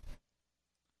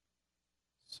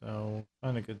 So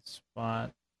find a good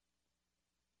spot.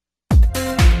 We'll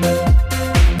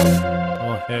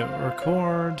hit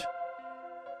record.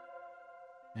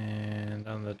 And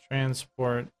on the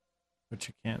transport, which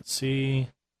you can't see,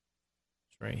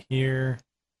 it's right here.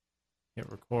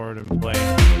 Hit record and play.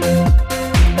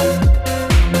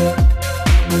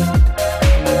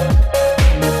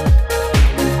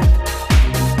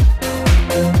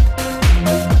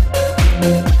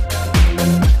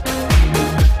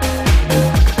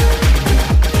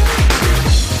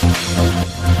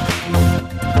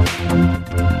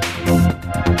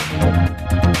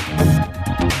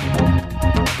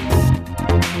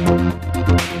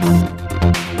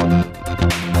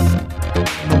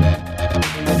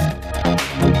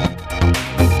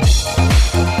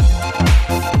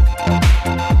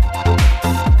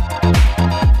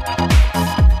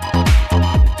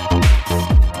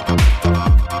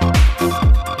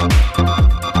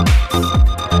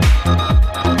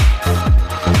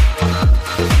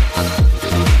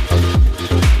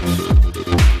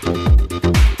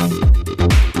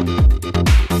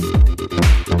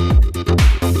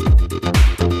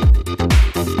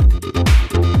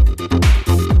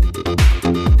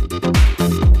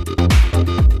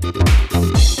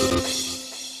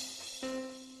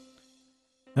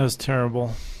 That was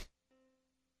terrible,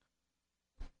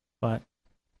 but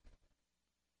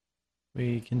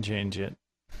we can change it,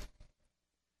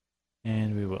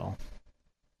 and we will.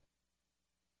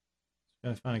 Just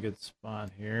gotta find a good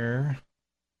spot here.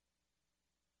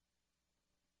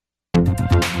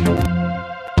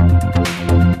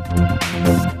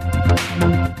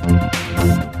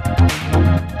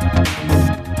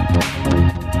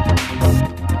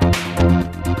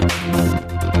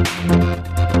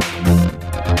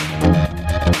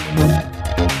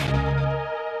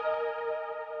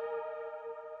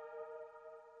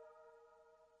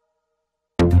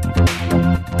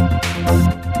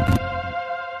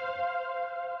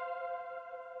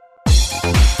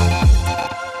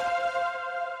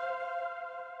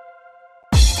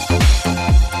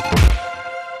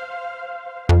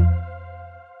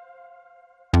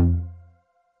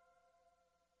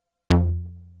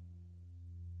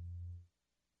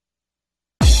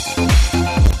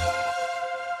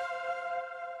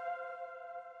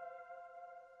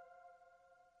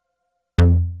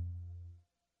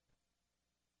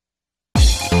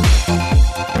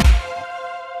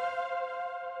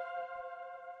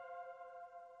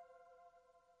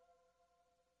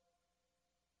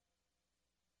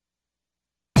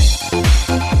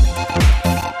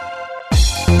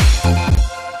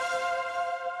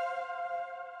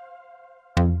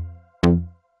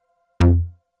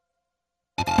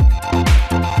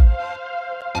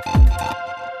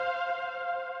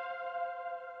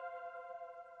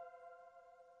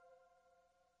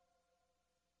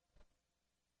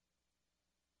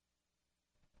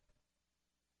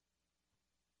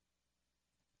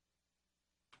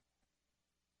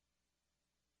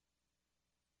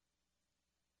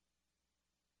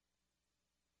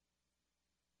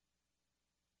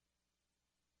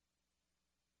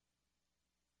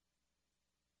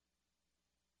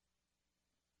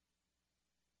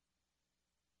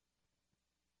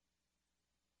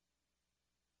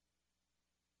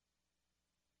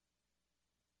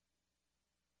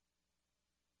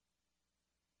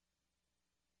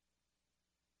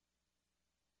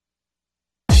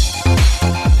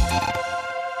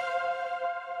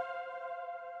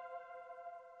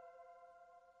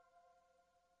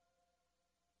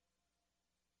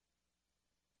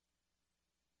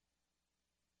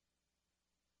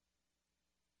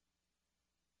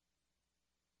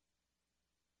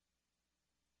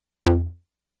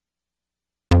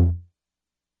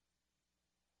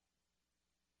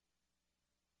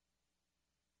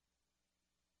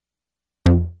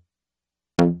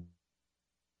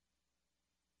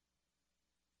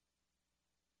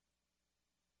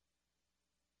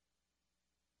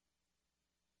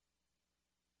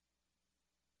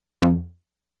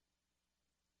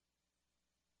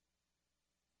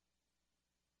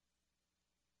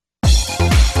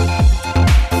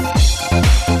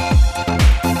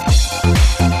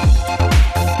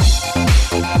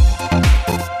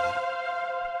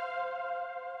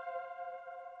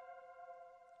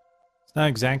 It's not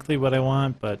exactly what I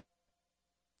want, but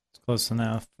it's close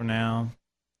enough for now.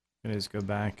 I'm gonna just go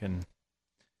back and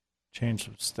change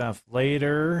some stuff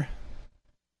later.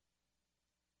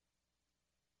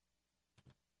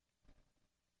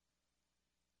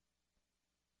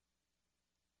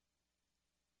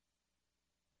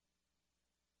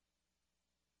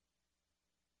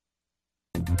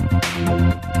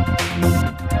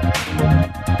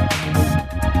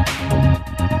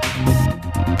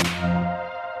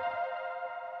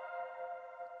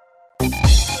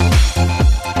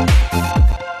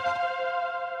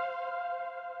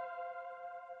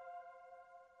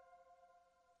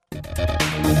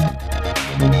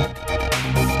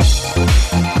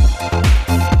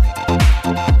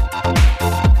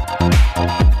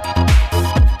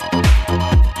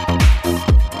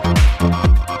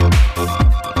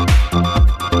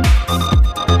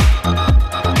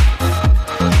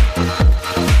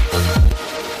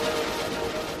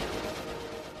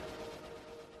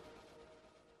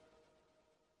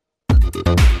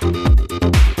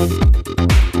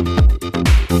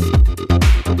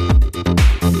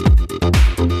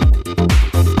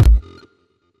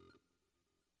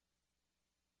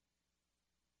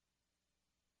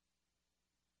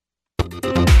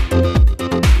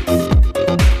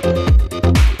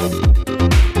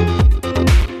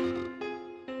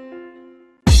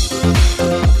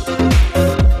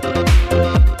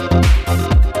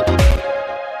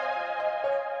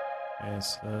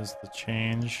 So there's the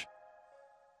change.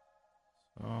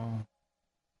 So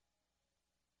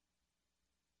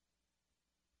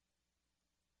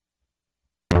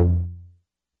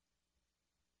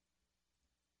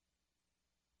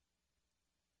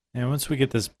and once we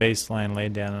get this baseline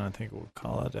laid down, I think we'll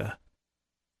call it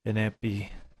an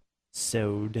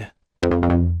episode.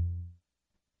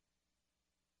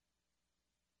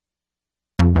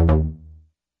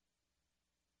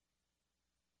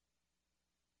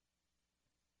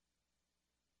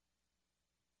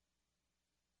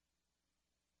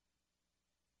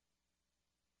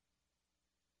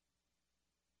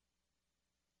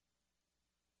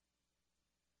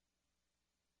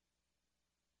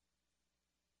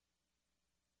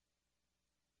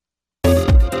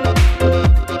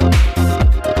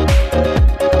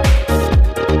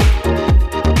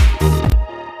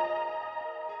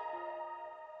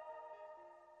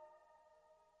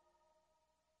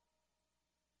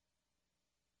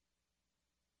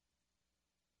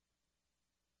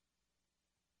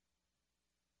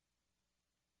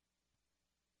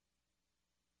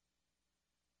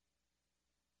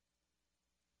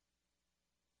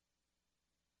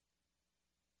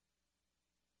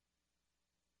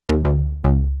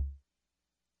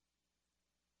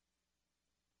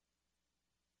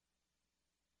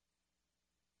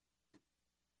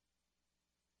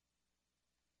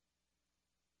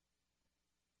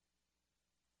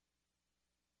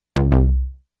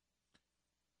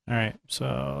 All right,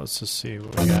 so let's just see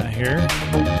what we got here.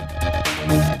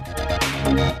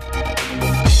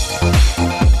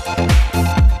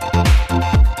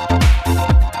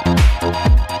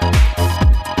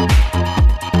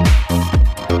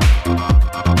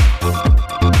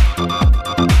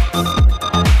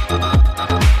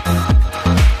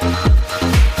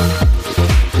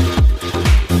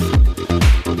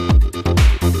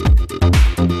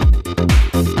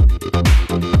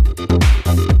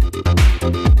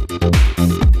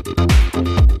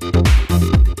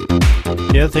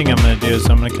 The other thing I'm going to do is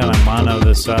I'm going to kind of mono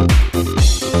this up in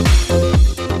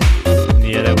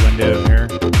the edit window here.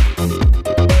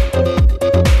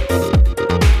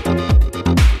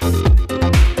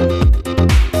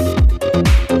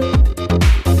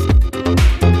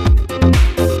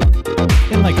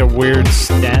 Getting like a weird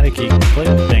staticky click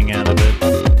thing out of it.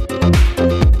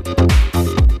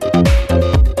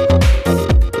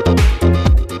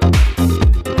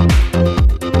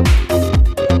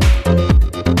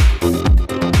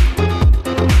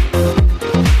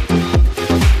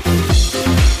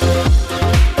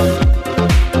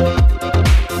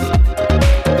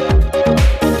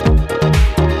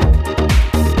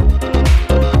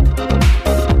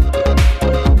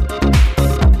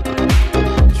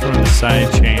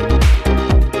 Side chain.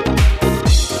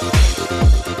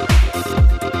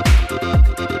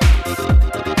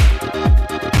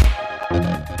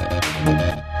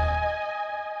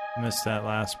 Missed that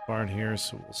last part here,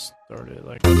 so we'll start it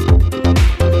like.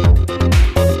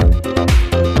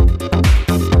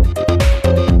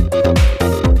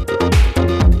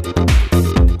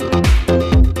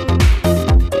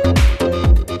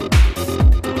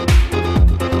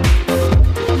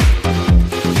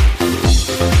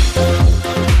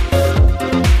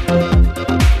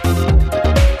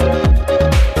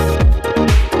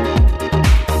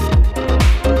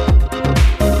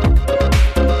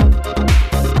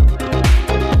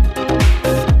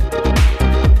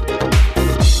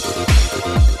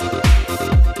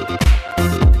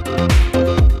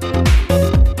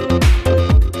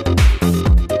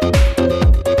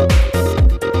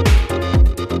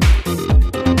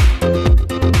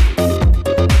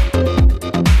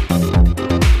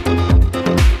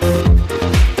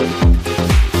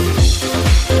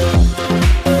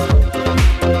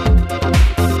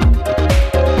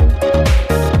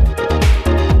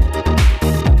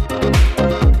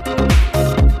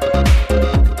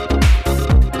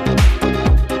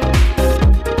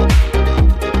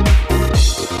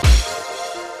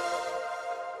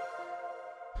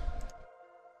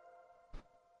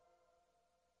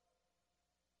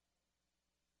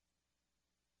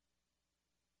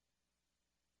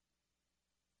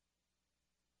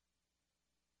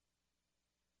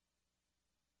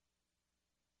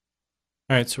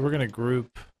 All right, so we're going to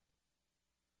group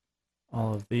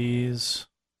all of these.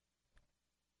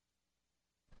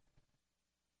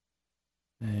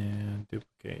 And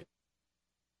duplicate.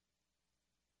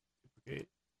 Duplicate.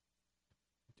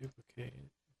 Duplicate.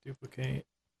 Duplicate.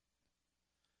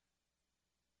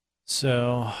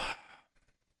 So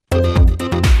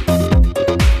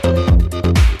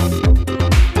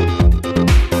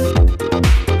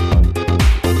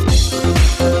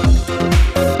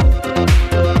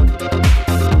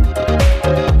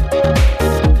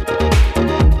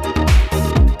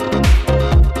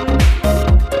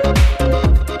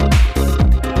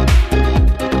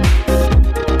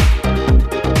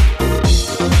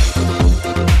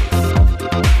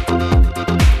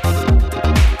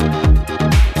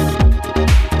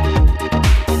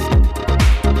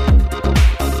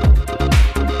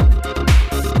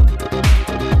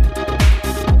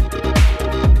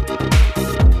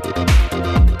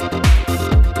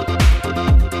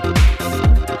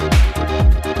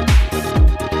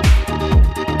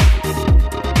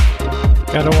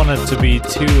I don't want it to be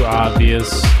too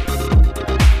obvious.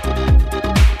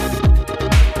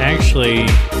 Actually,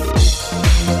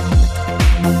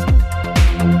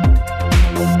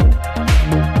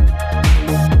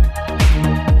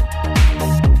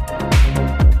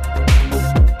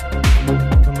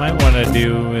 what I might want to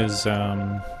do is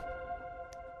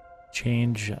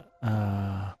change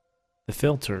the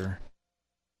filter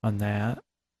on that,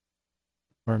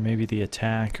 or maybe the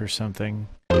attack or something.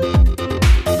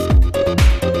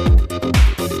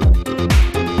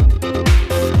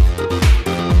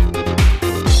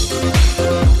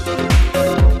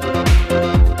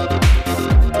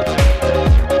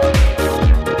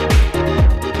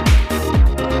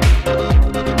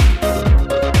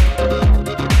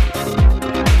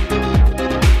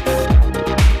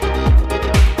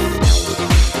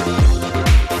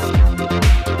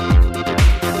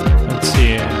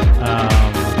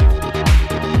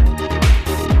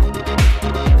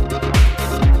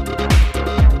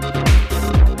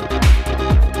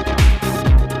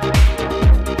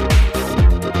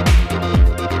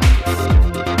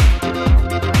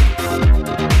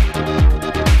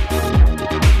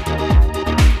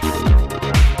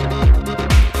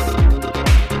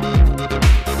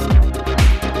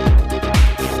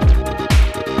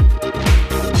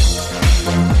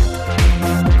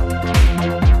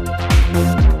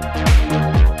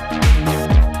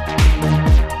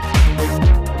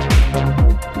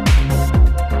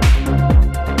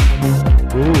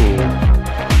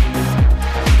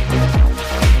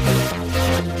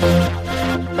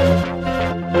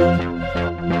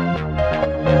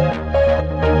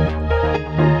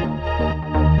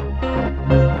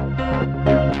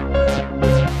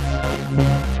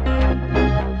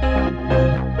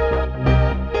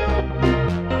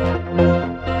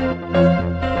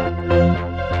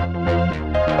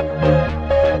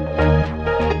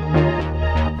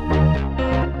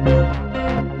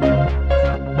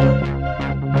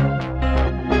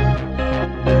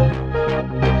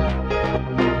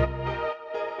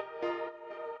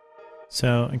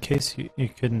 So, in case you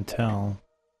couldn't tell,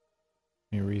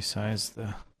 let me resize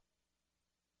the...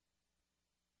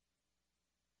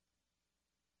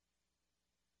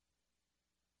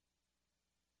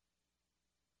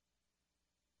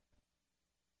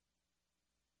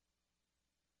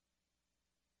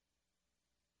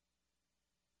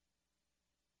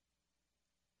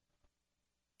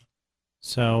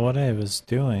 So what I was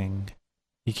doing,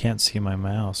 you can't see my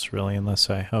mouse really unless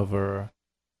I hover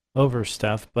over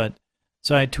stuff, but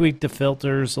so I tweaked the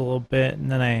filters a little bit,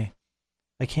 and then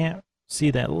I can't see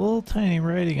that little tiny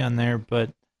writing on there, but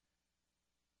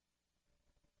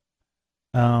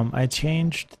I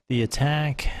changed the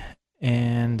attack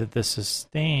and the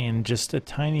sustain just a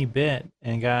tiny bit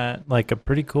and got like a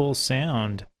pretty cool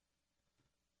sound.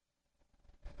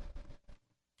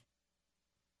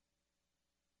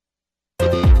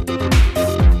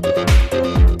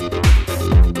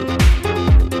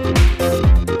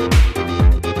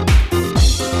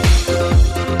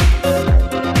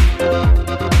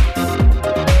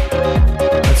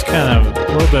 Kind of a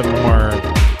little bit more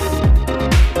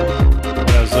what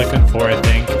I was looking for, I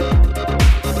think.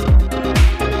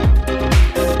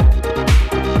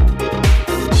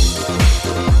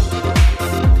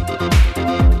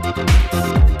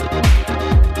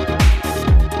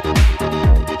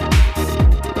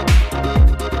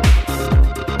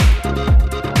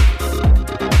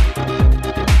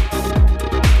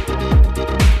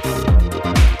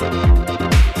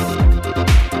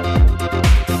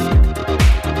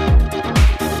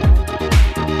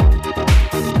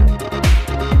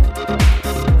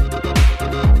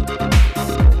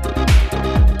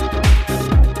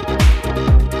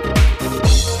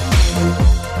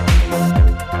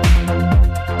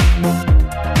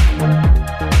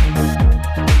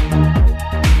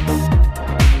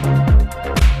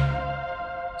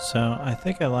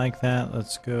 think I like that.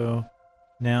 Let's go.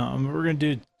 Now, we're going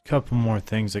to do a couple more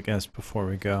things, I guess, before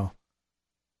we go.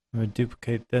 I'm going to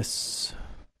duplicate this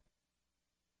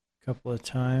a couple of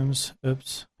times.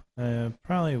 Oops.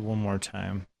 Probably one more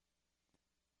time.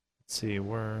 Let's see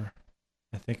where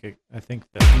I think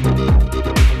that.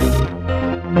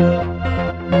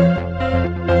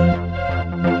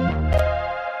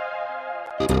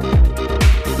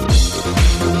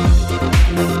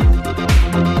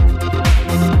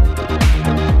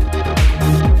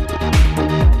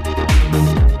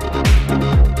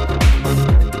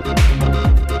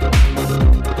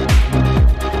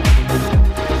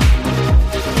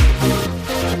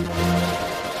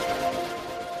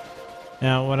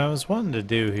 Now, what I was wanting to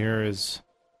do here is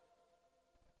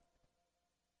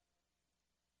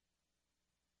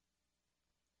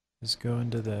go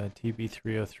into the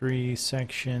TB303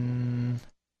 section,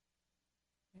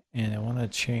 and I want to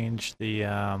change the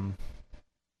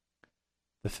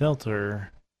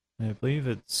filter. And I believe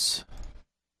is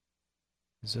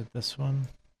it this one?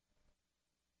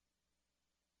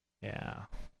 Yeah.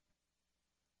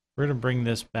 We're going to bring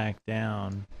this back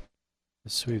down.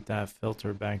 Sweep that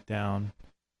filter back down.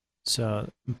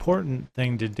 So, important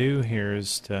thing to do here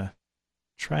is to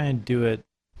try and do it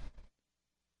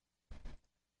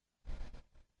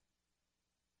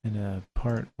in a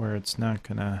part where it's not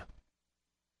gonna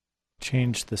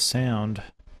change the sound.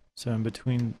 So in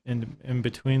between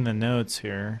the notes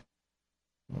here,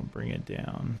 we'll bring it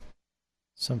down.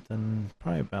 Something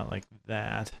probably about like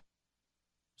that.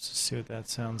 Just to see what that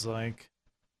sounds like.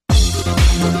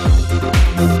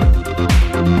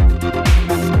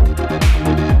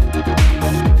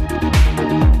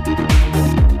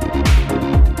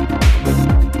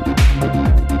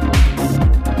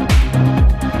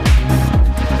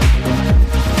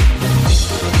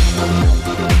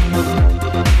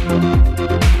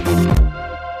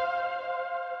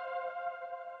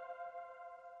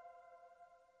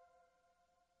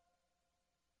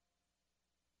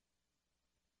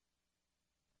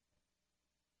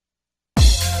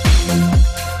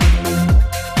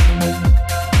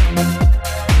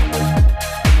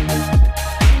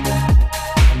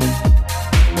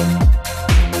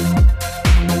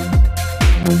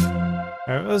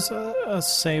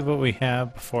 Let's save what we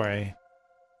have before I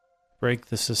break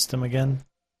the system again.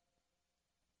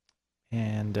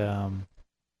 And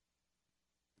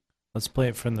let's play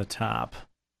it from the top.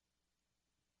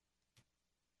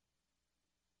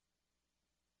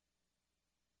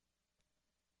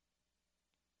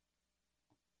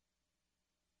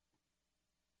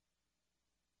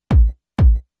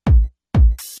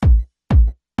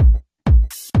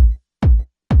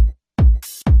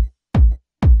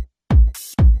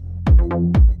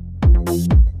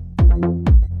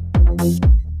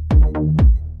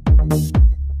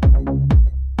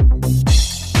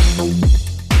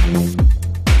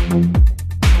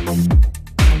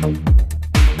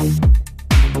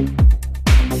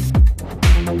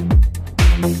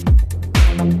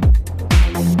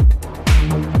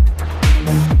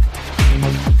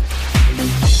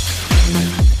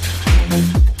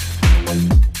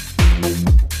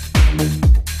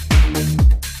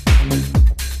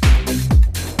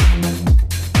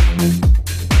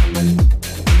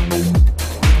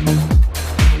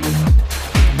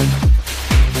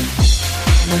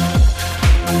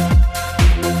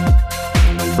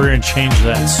 We're going to change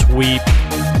that sweep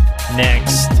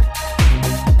next.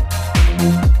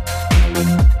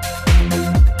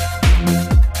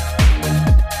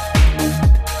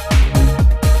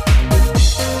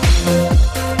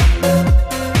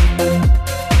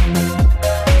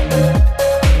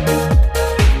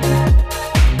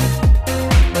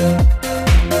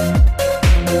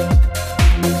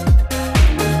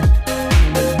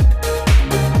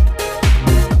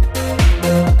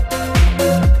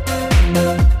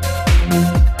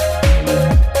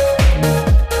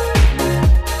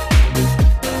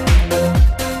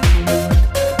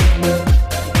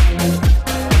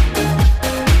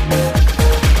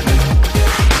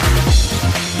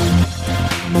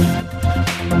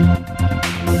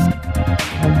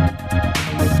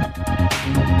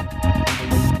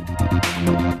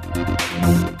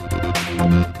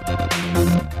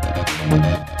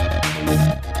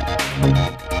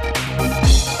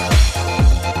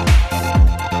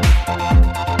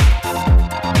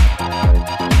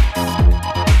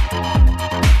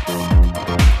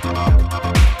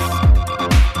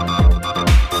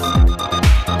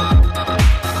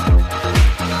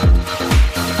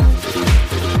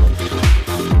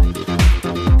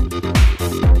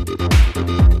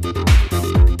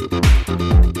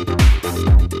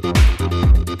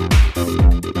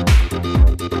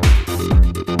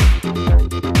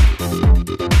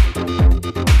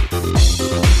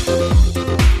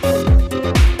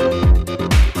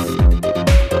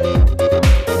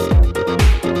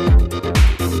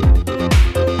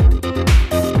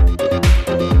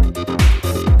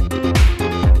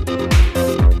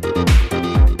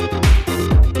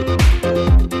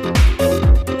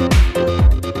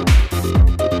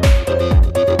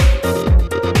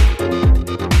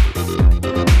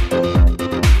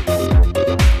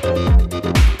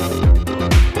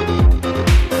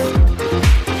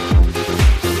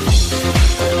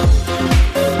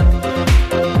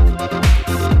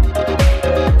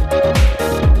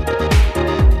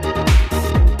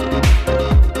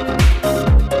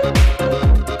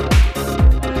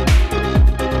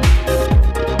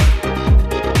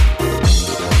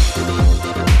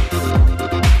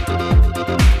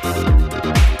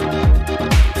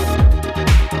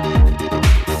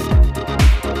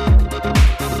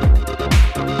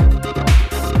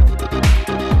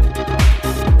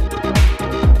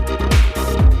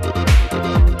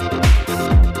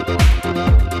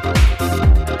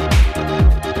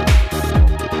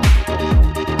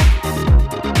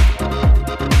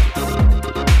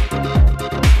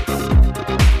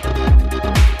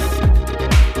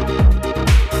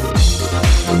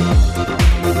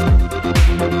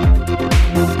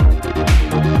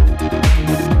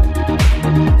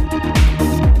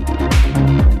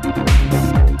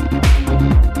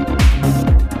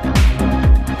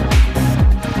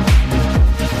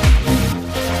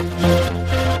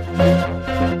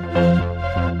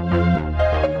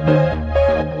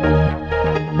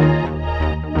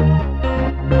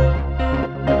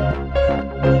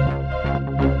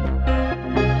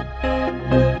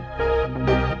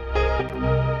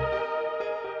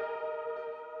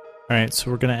 Alright,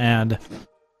 so we're going to add a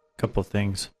couple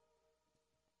things.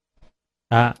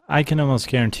 I can almost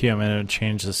guarantee I'm going to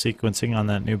change the sequencing on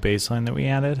that new baseline that we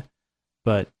added,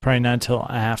 but probably not until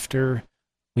after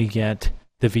we get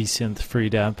the vSynth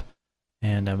freed up,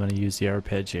 and I'm going to use the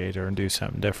arpeggiator and do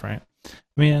something different. I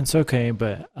mean, it's okay,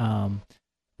 but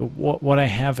what I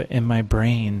have in my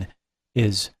brain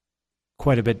is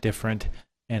quite a bit different,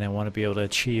 and I want to be able to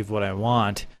achieve what I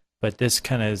want, but this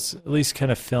kind of is at least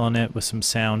kind of filling it with some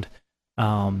sound.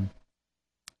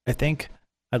 I think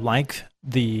I like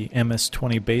the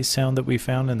MS-20 bass sound that we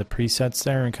found in the presets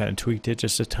there and kind of tweaked it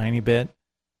just a tiny bit.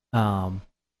 We'll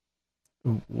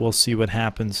see what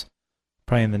happens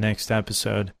probably in the next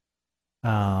episode.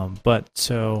 But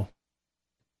so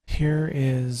here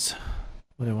is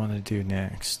what I want to do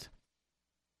next.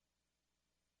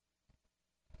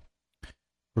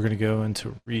 We're going to go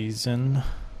into Reason,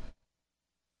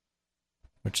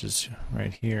 which is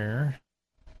right here.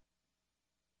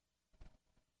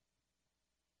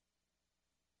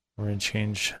 We're going to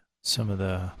change some of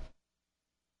the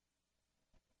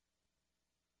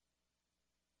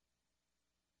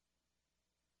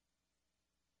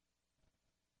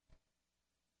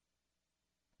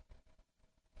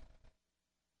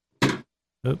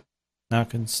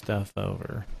knocking stuff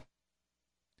over.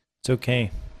 It's okay.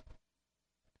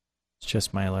 It's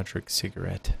just my electric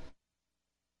cigarette.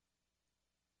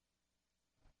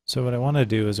 So what I want to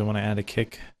do is I want to add a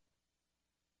kick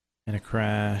and a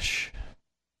crash.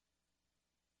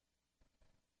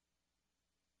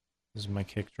 This is my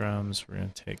kick drums. We're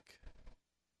going to take...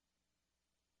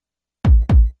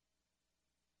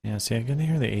 Yeah, see, I can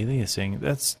hear the aliasing.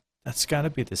 That's got to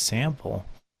be the sample.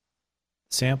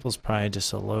 The sample's probably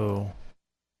just a low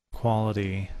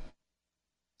quality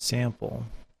sample.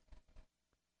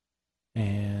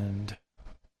 And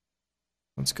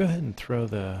let's go ahead and throw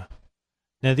the...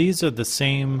 Now these are the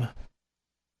same...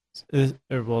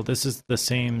 Well, this is the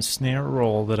same snare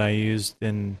roll that I used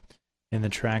in the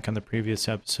track on the previous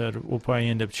episode. We'll probably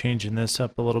end up changing this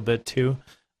up a little bit too,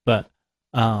 but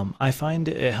I find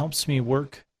it helps me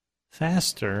work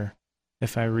faster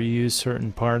if I reuse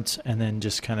certain parts and then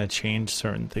just kind of change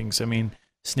certain things. I mean,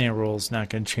 snare roll's not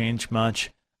going to change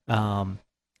much.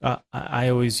 I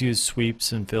always use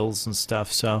sweeps and fills and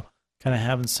stuff, so kind of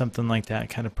having something like that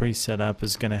kind of pre-set up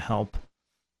is going to help.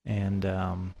 And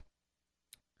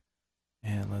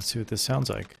let's see what this sounds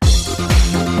like.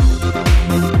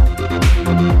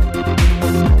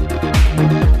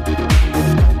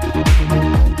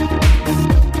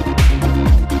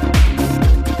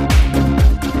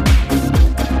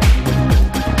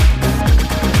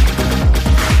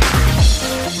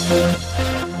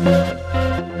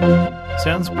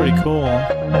 Sounds pretty cool.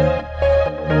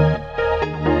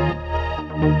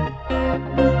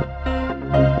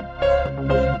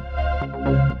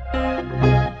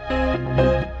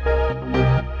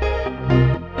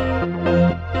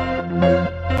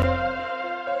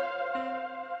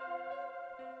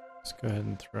 Let's go ahead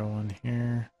and throw one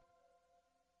here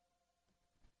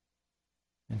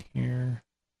and here.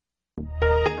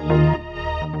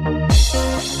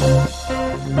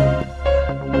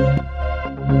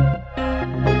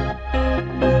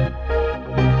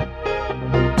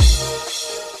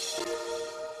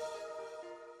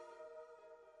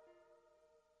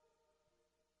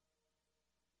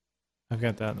 I've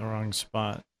got that in the wrong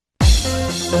spot.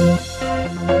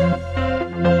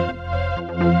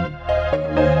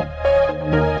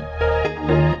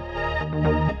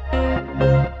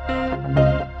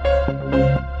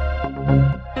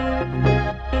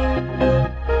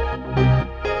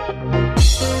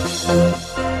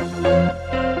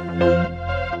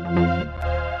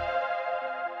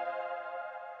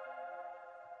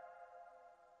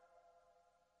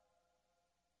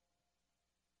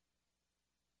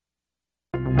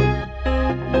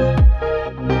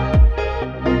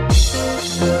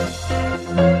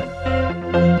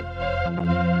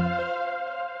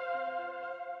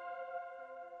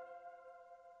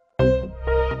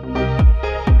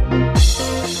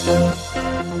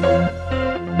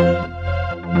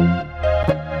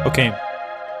 Okay,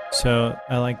 so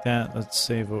I like that. Let's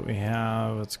save what we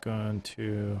have. Let's go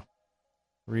into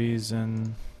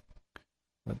Reason.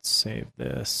 Let's save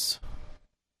this.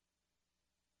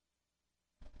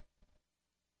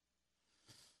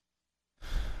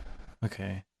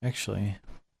 Okay, actually,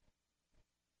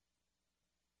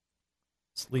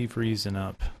 let's leave Reason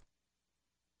up.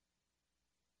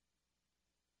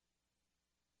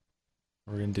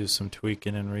 We're going to do some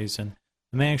tweaking in Reason.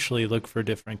 I may actually look for a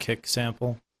different kick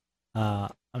sample.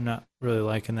 I'm not really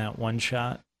liking that one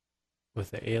shot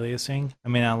with the aliasing. I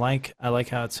mean, I like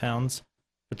how it sounds,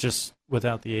 but just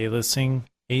without the aliasing,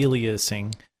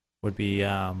 aliasing would be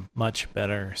much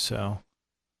better. So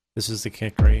this is the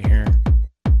kick right here.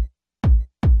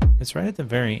 It's right at the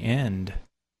very end.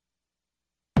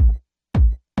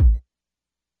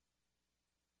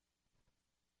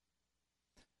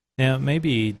 Now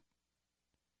maybe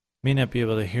may not be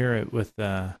able to hear it with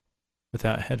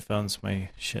without headphones. My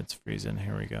shit's freezing.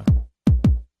 Here we go.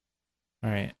 All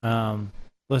right.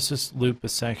 Let's just loop a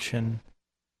section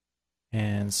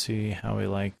and see how we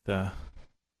like the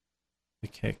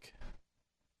kick.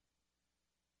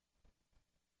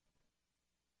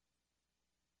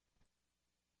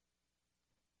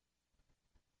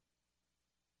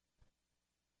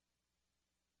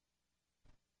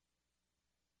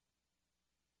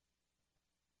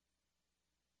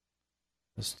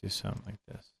 Let's do something like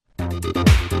this.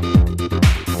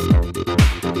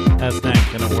 That's not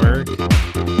gonna work.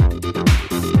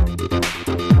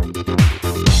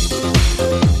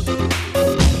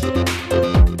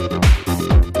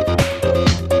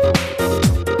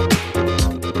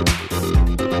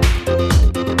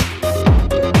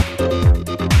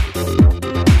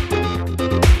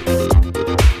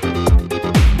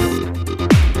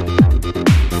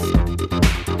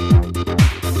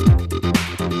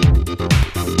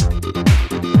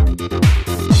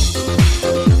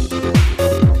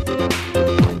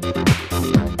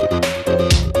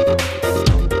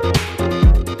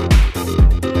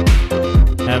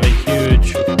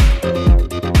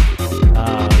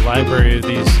 Library of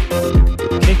these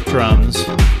kick drums.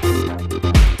 You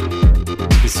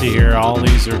can see here, all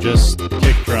these are just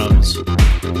kick drums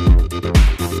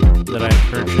that I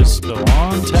purchased a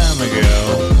long time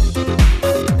ago.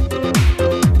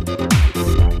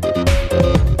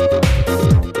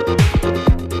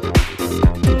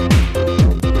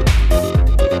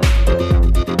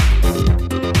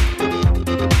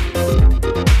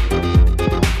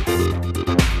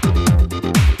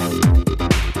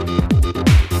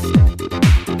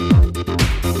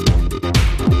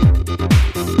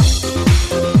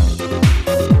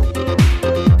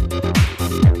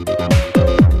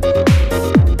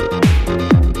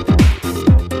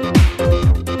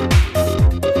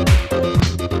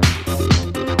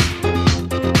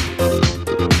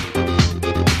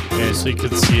 So you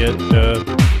can see it.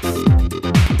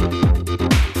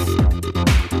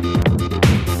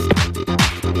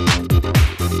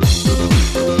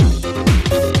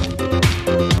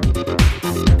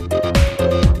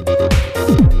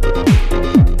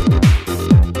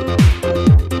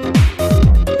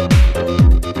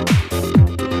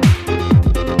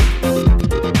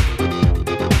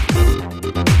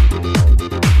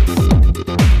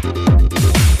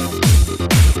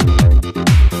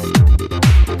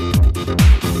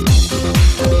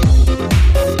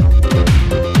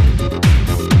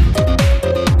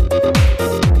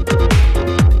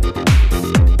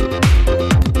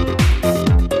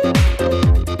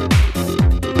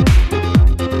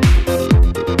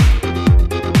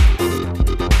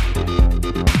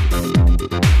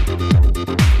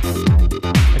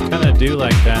 Do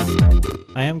like that.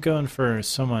 I am going for a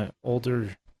somewhat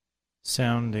older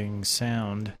sounding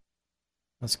sound.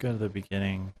 Let's go to the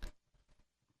beginning.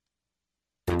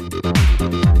 I'm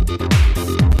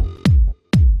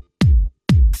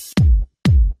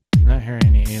not hearing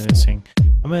any aliasing.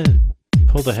 I'm going to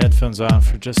pull the headphones off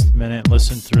for just a minute,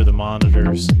 listen through the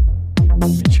monitors. Let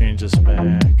me change this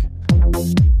back.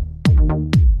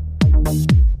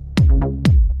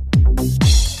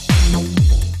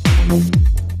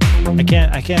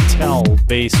 I can't tell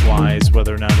bass-wise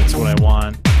whether or not it's what I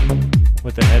want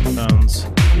with the headphones.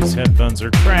 These headphones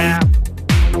are crap.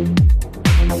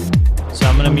 So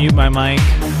I'm gonna mute my mic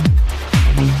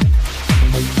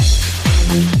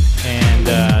and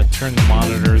turn the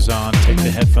monitors on, take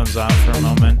the headphones off for a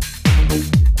moment.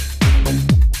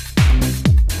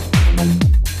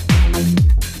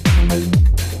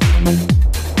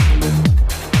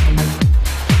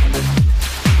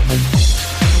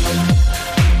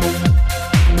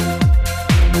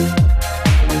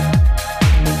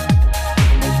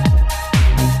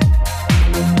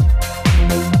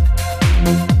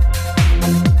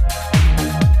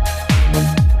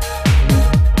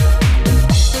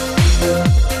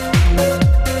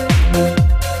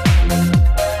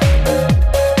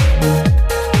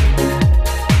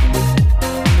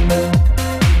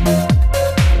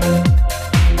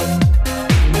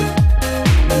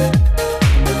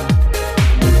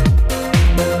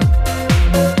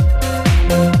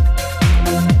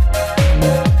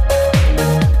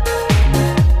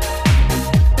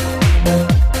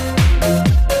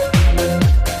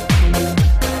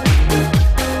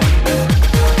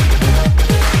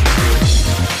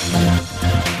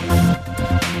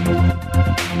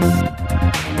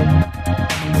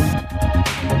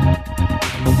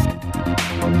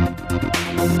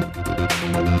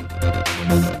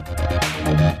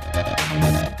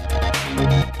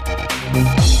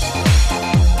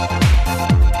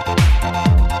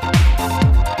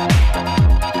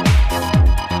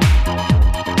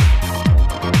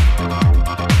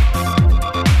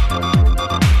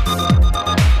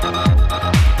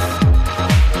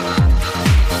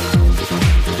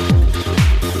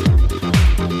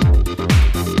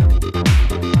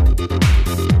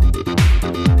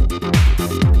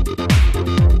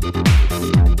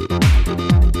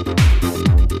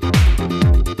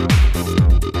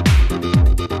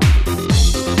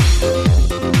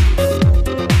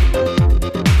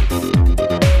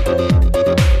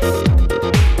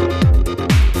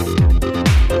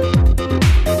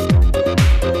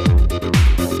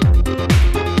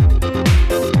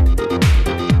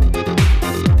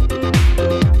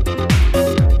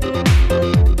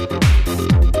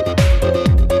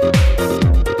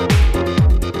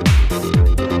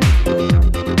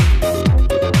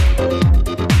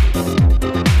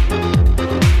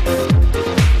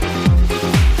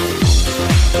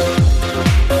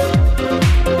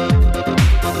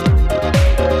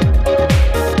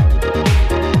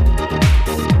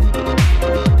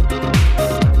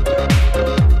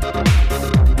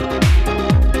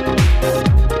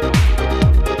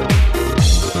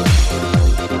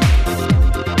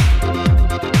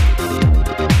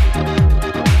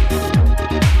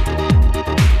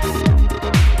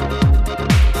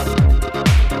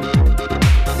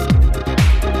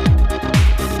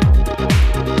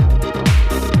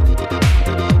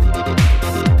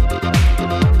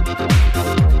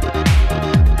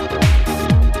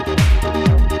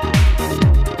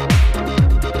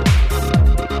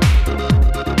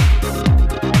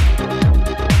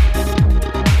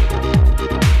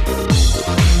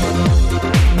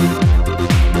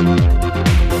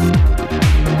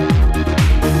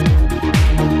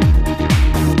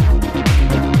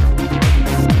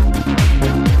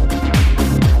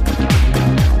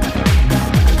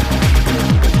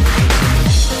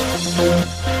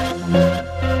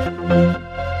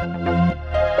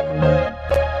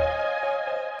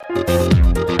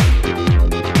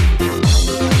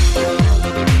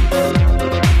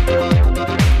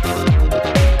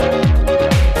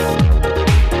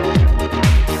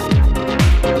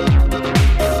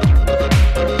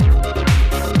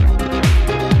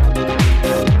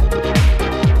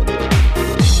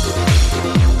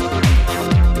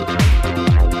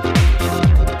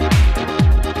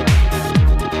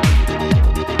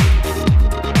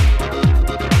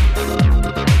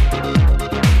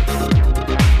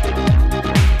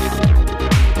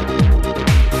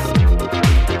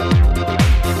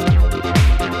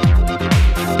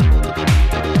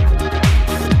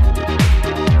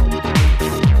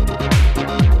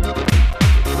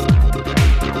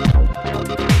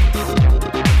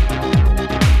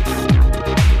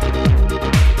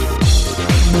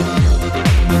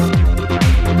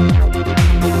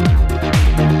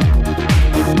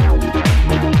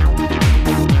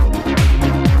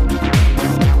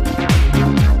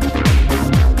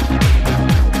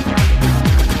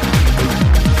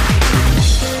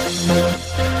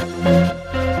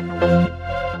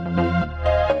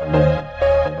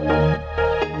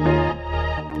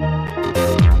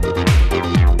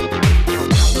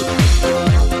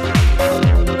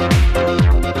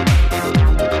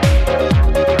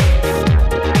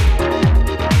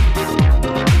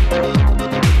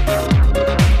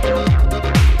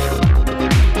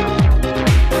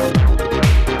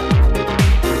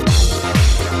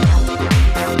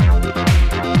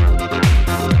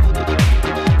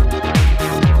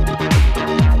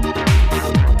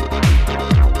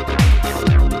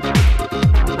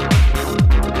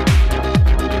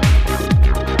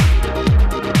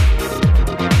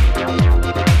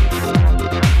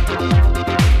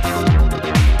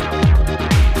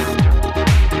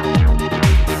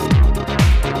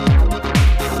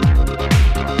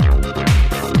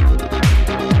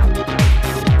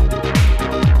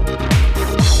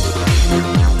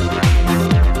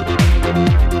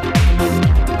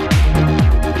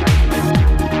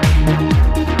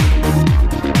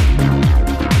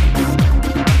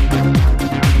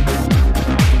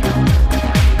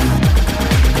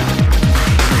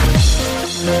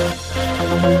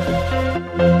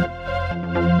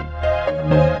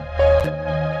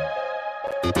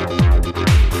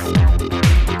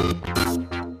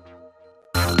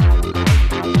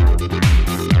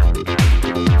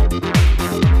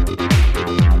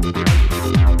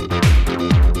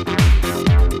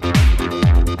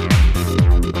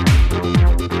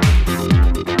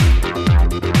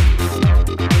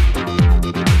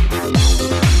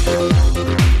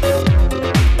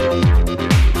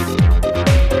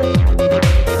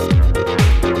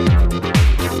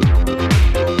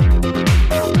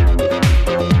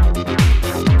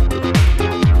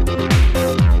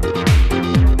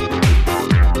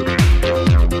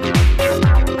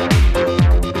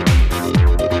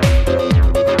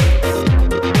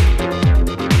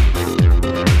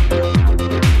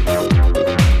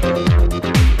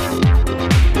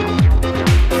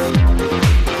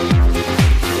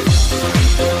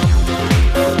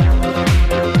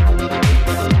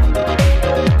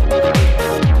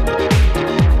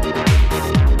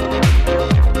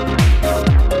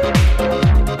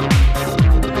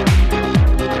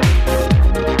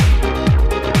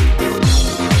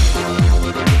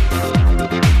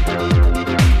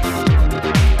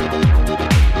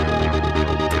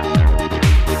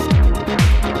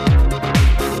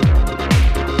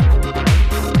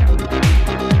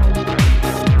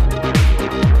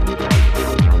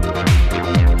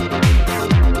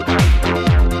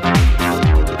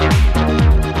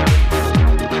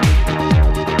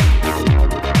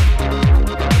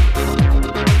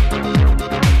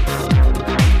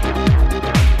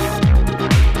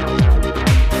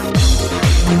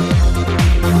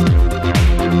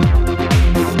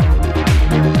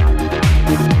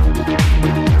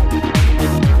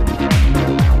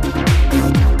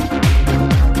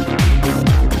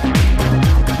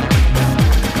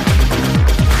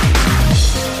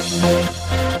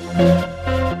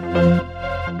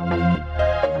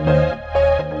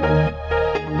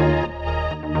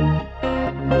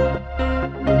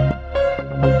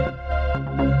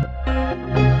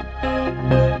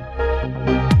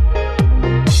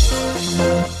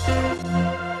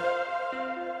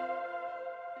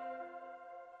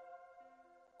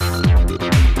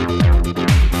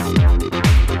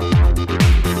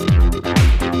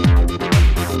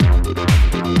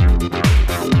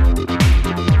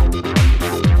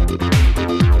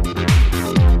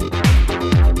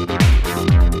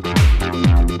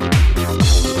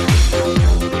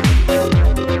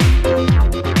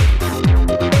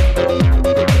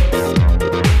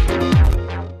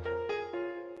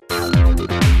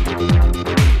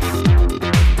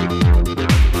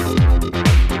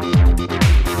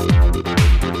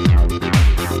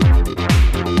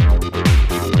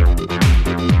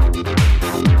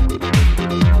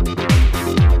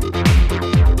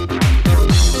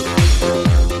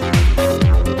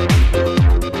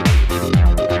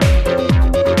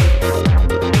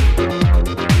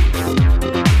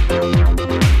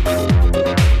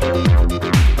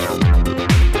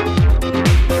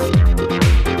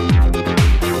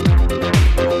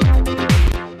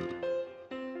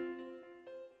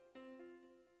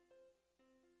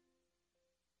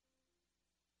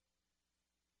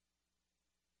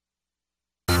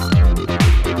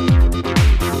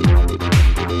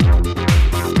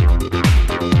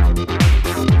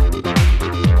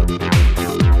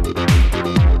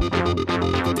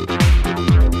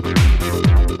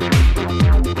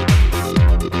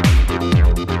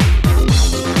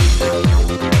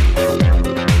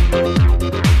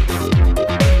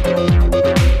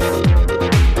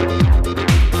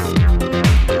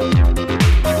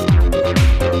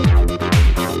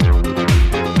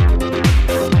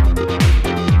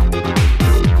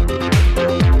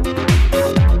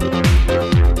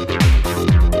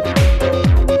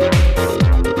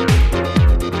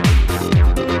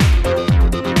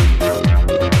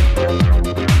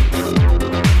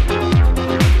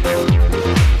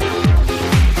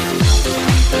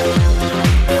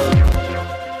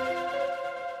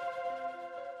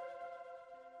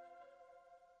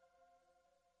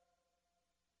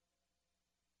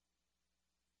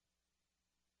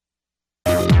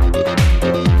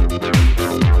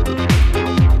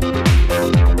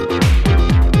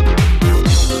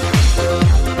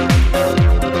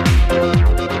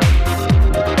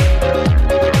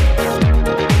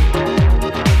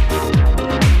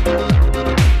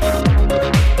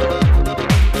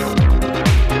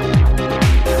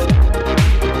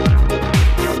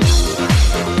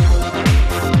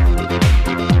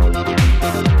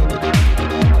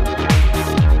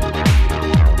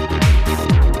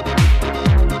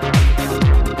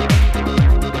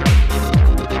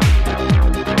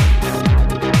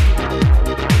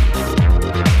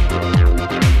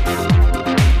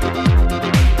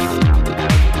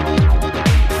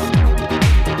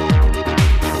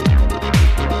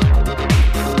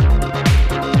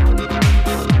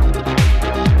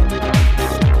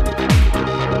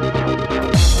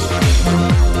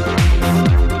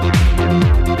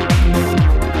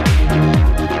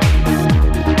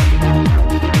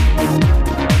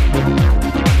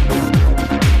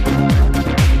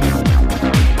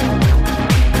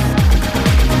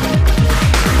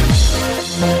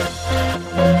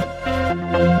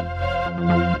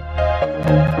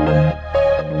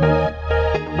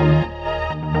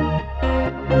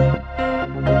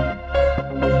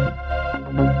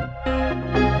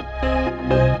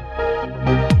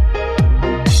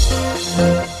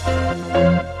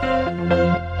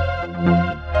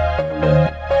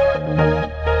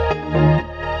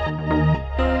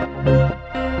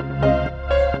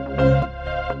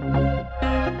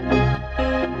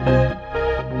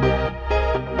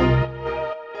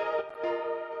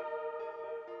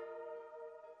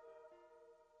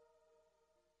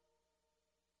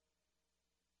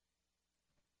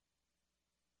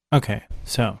 Okay,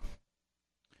 so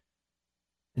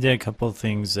I did a couple of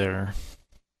things there,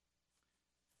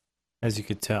 as you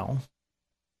could tell.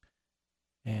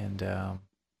 And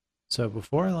so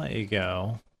before I let you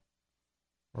go,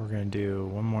 we're going to do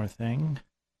one more thing.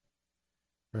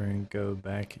 We're going to go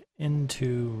back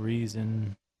into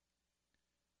Reason.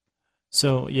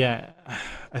 So yeah,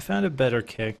 I found a better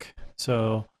kick.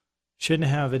 So shouldn't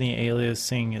have any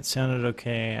aliasing. It sounded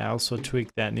okay. I also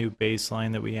tweaked that new bass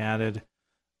line that we added.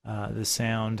 The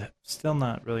sound, still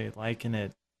not really liking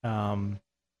it a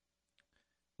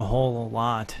whole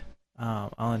lot.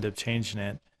 I'll end up changing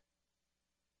it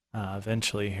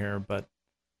eventually here. But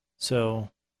so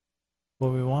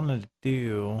what we want to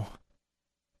do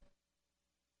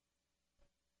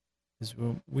is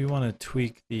we want to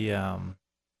tweak the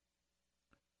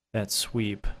that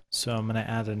sweep. So I'm going to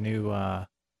add a new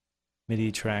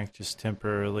MIDI track just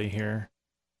temporarily here.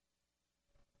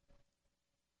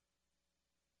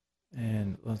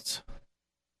 And let's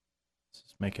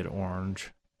just make it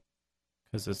orange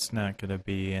because it's not going to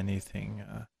be anything.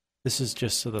 This is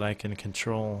just so that I can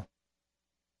control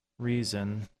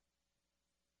Reason.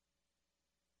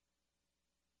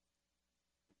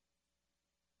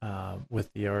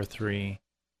 With the R3,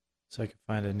 so I can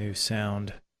find a new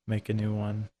sound, make a new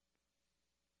one.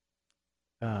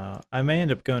 I may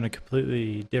end up going a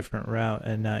completely different route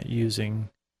and not using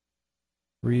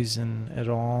Reason at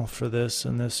all for this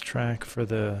and this track for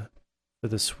the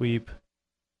sweep.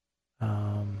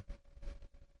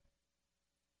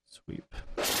 Sweep.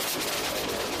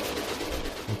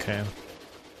 Okay.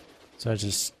 So I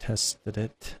just tested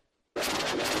it.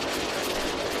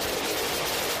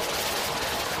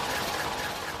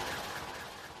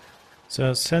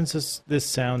 So since this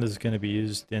sound is going to be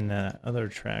used in that other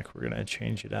track, we're going to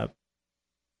change it up.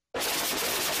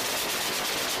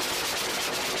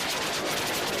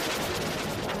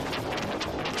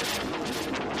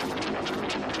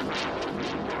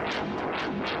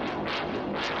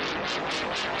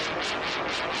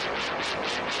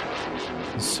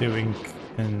 Let's see what we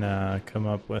can come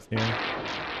up with here.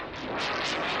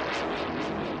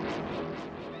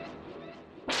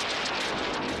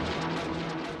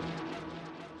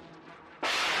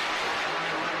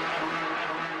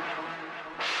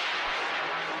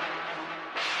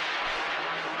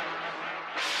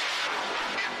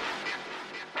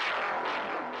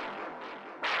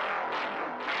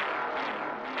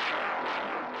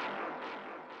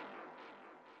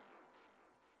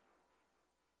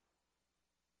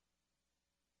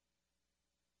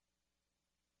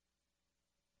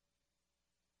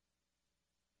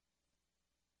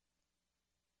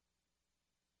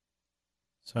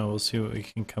 So we'll see what we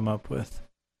can come up with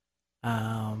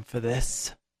for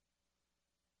this.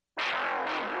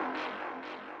 I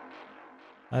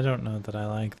don't know that I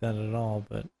like that at all,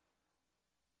 but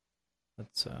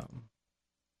let's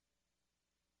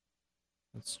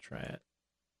try it.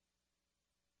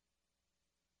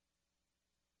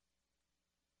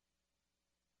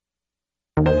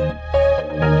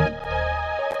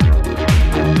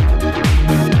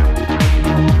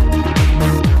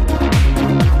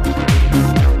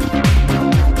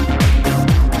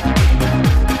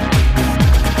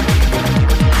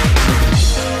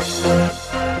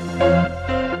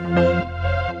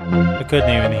 I couldn't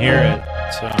even hear it,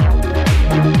 so.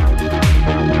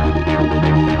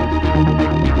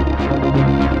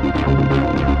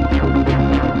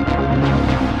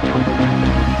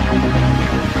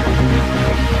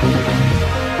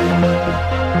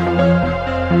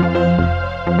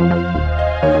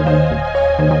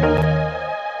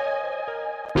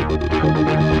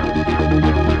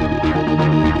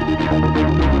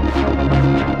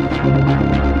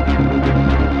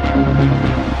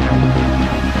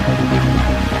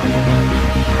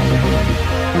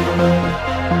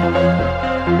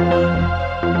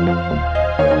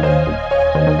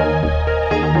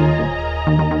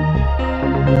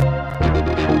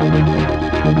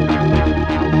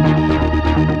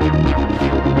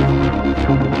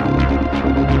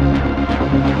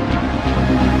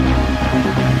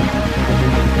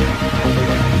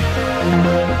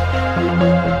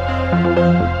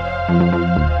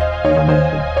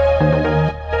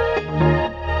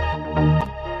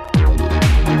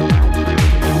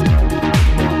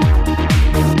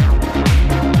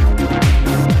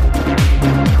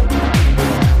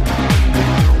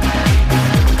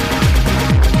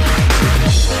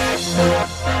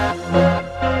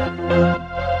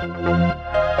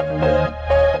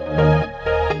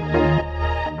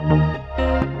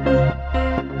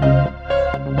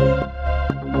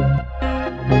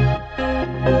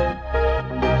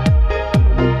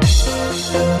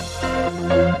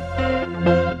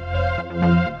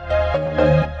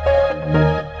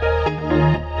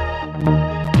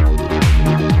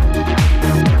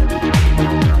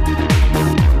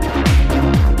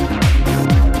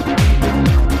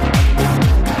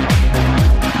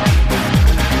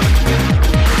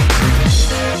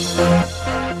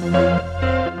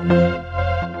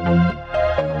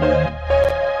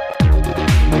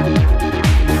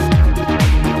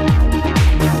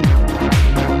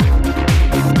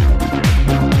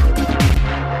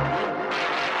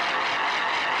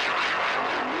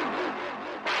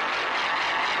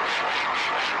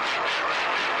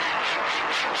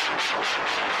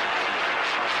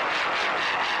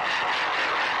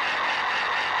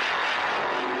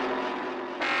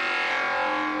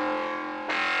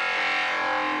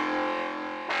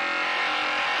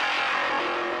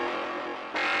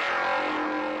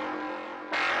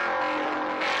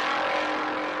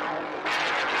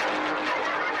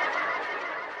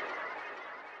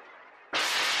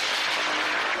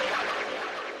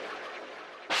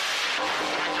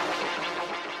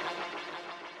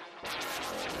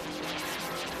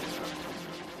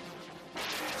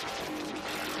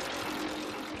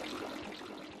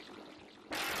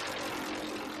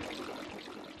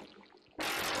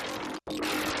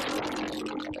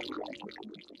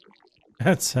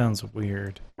 That sounds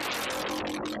weird.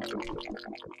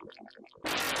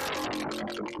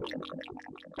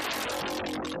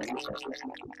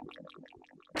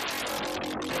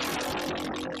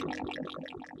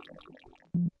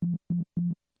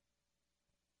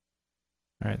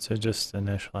 Alright, so just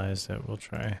initialize it. We'll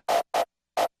try.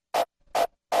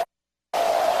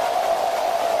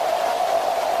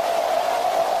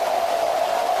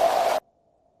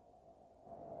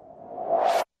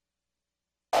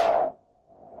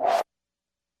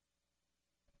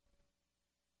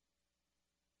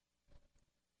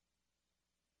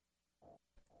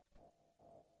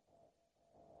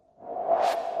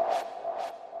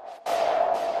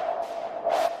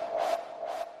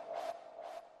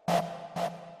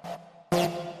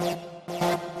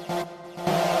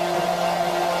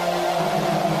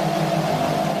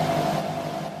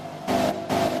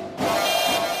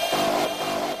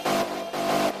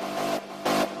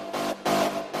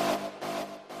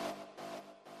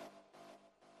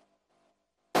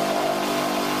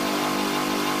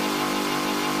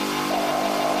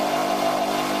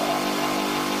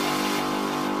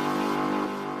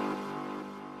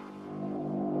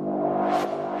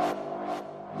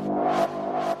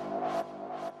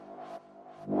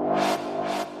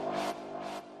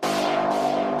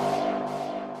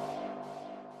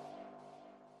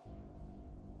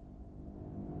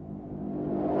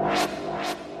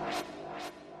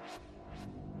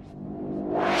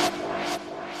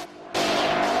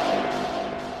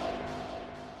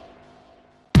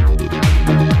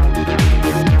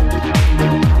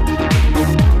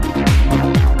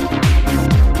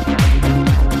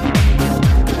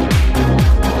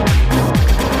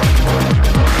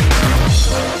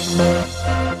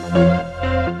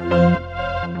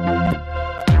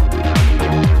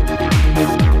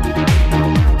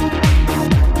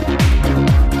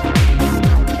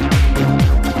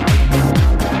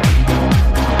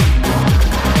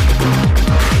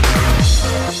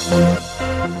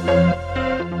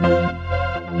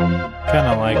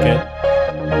 Kinda like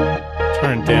it.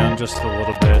 Turn it down just a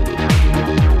little bit.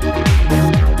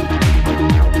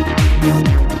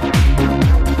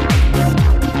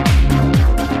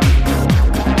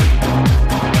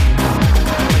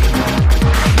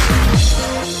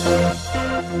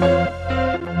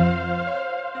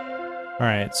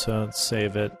 Alright, so let's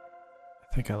save it.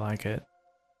 I think I like it.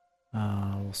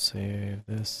 We'll save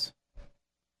this.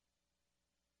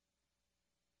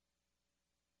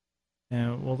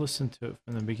 And we'll listen to it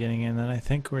from the beginning, and then I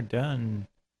think we're done.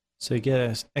 So you get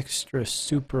an extra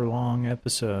super long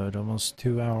episode, almost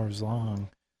 2 hours long.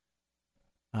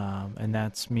 And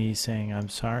that's me saying I'm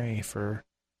sorry for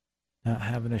not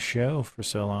having a show for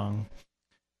so long.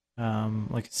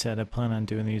 Like I said, I plan on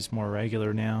doing these more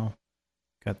regular now.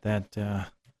 Got that the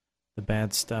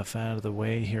bad stuff out of the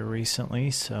way here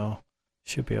recently, so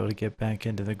should be able to get back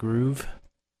into the groove.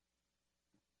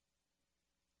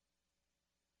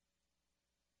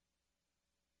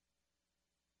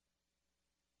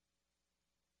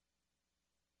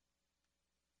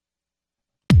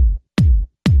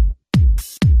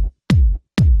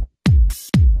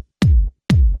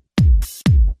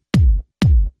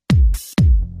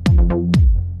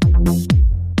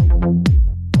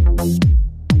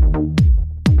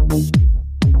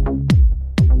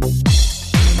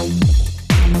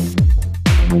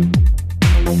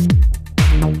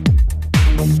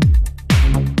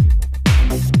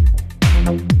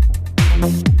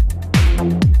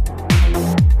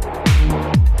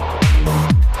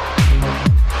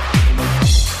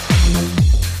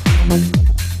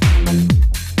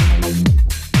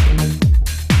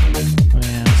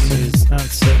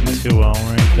 Too well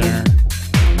right there.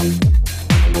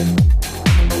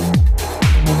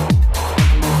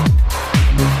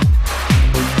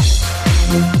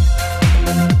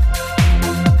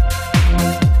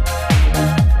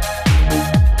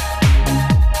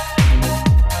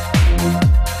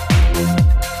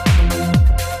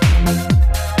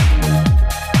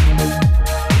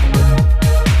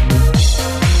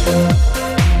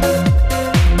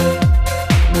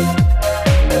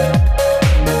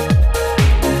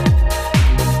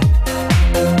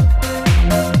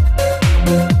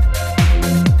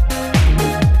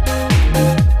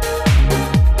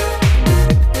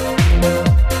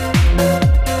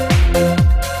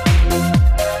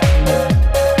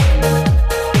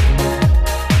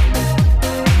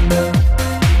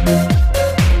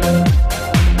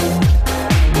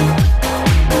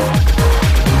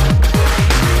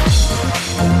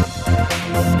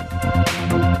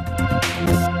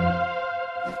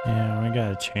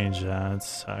 change that. It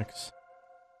sucks.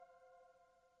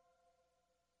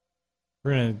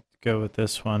 We're going to go with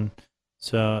this one.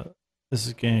 So this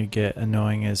is going to get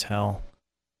annoying as hell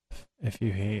if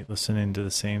you hate listening to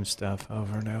the same stuff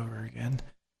over and over again.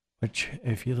 Which,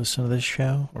 if you listen to this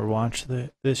show or watch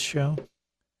this show,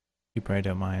 you probably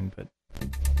don't mind, but...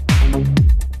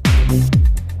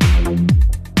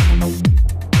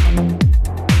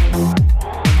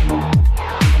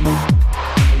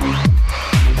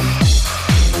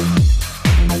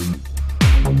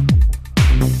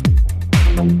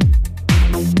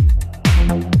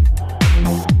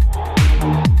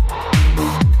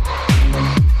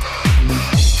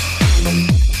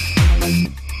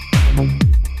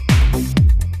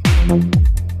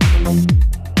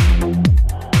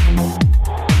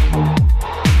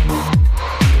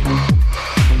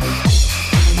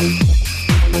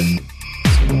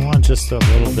 Just a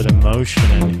little bit of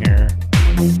motion in here.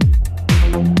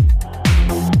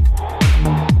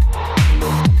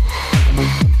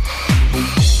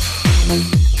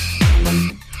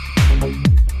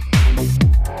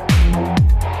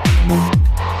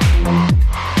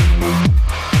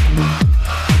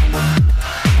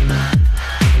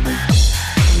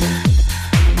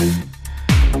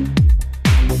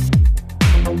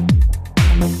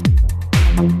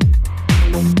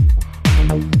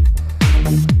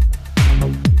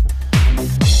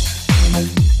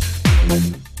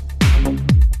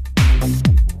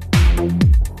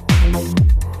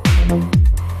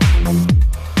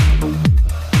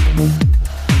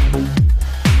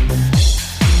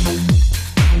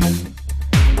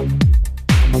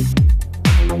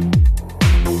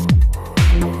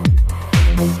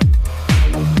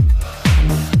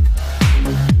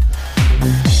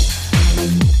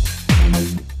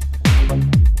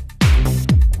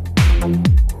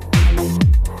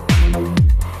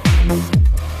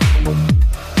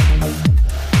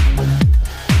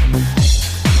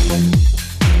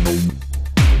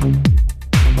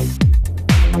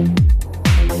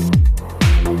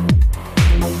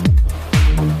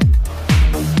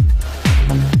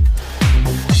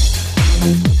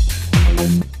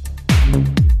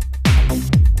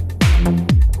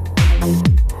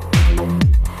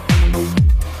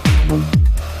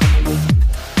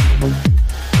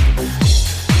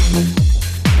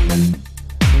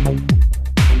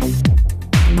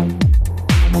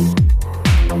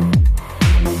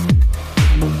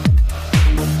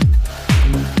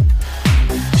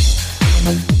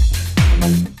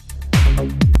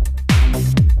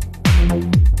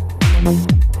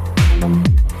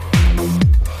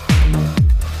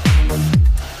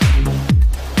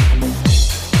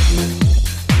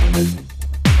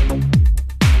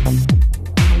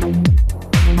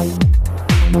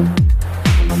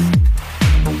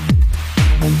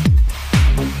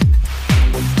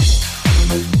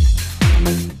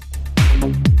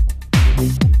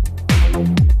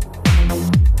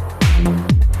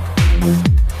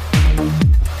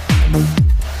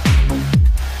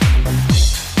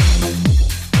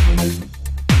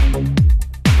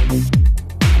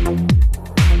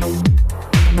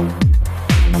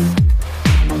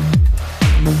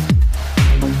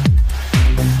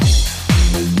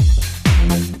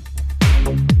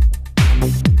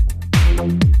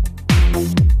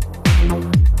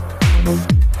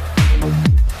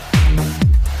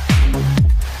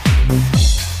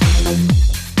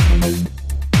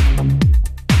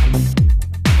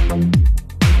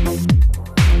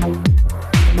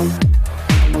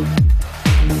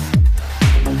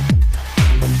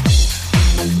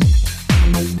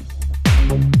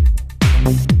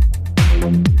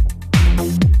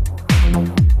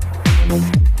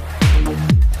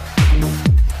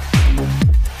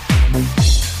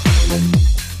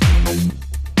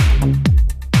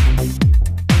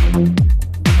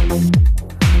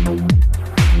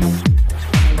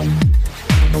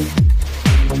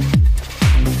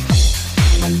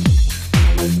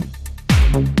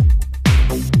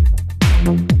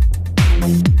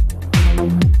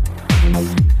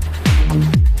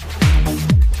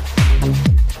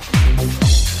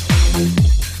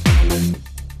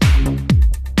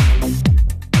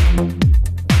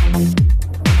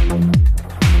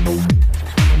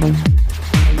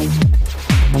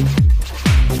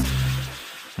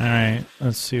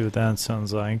 Let's see what that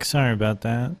sounds like. Sorry about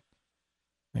that.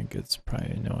 I think it's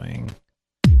probably annoying.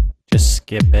 Just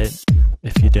skip it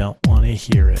if you don't want to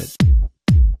hear it.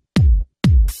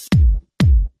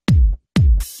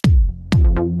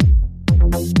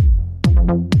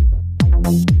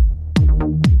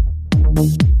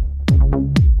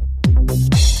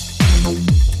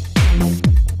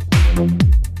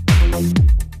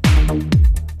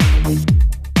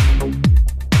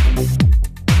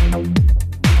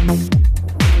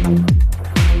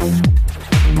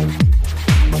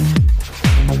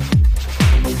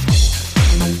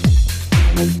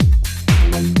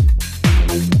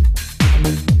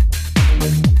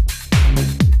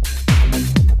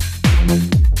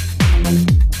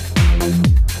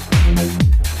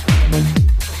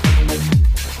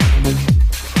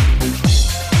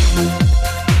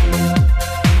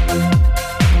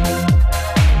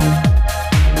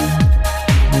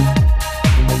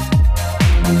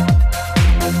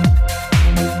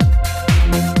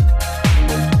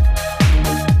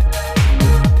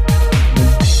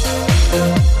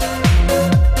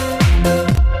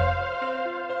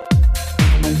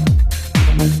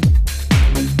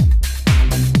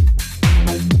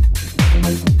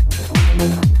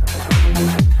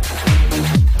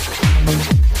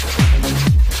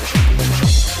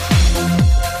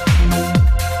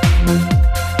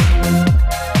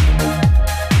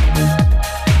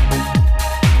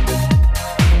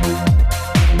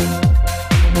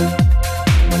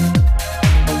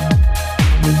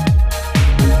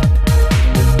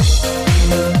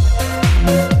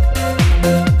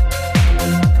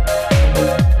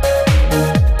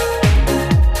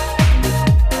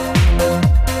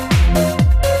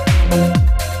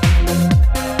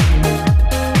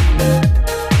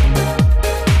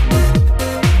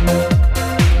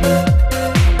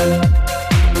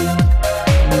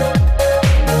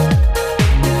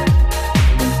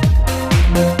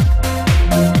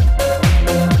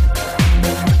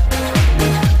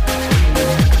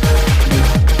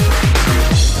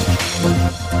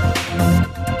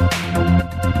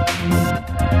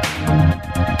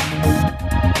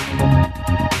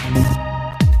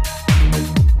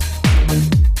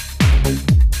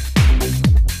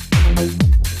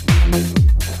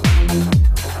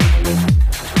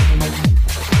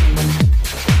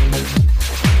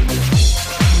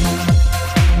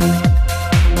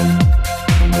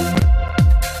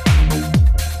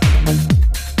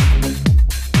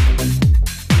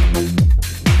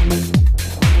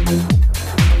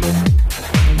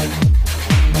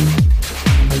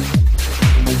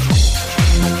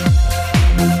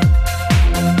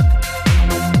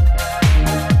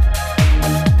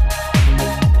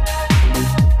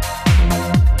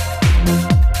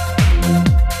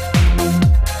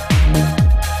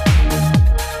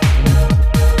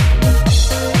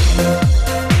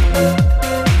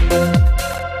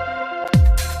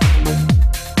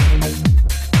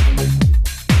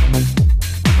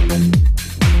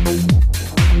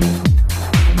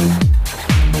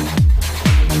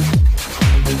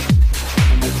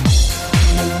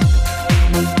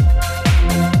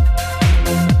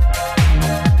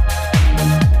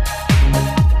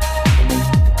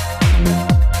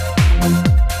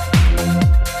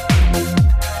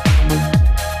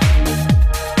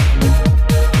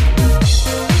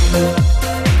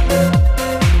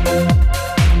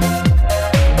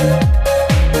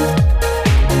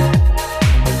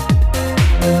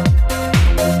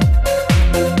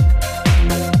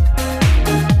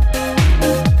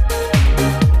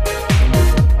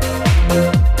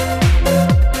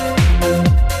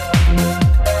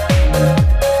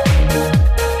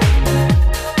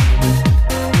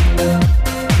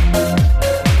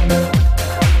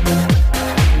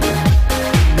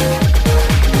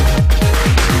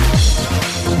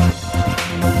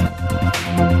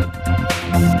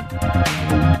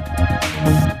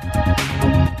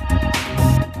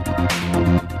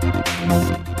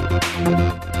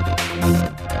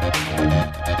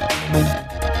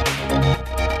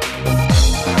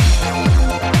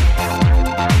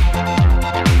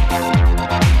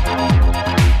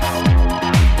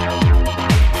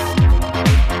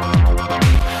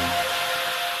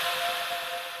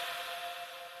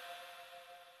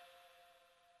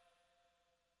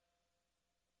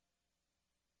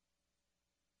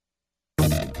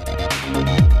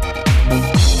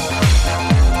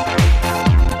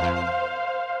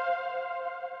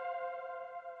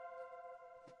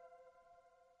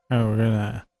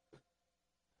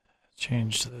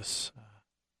 change this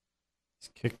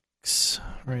kicks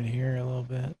right here a little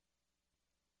bit.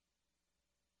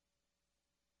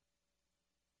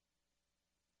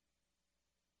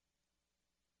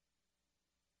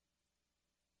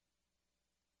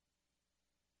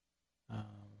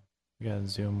 We gotta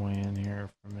zoom way in here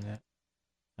for a minute.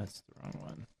 That's the wrong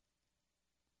one.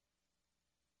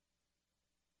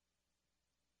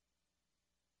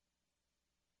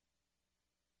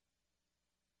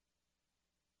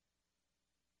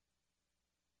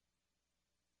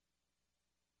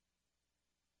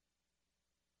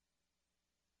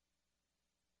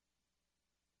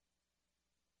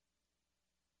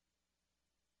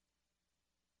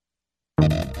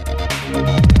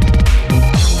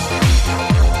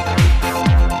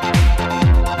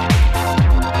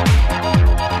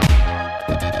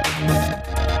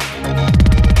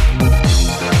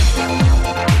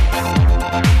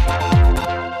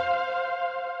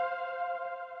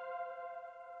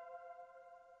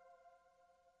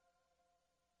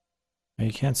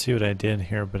 You can't see what I did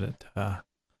here, but it I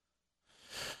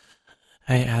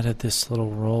added this little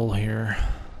roll here.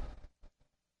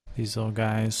 These little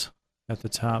guys at the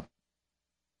top.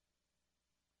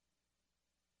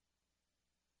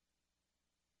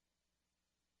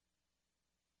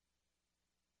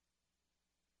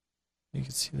 You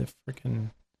can see the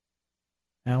freaking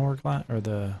hourglass or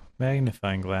the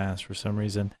magnifying glass for some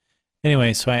reason.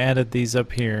 Anyway, so I added these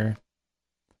up here,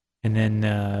 and then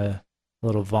a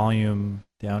little volume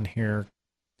down here.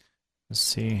 Let's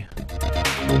see.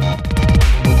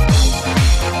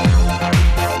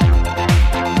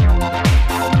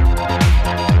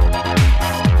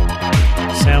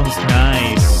 Sounds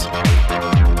nice.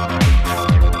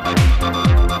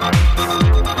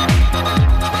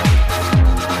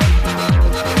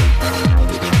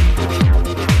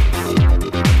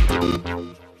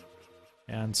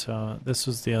 And so this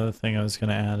was the other thing I was going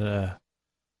to add.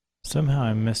 Somehow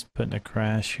I missed putting a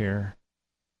crash here.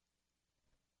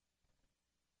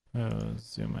 Oh,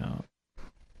 zoom out.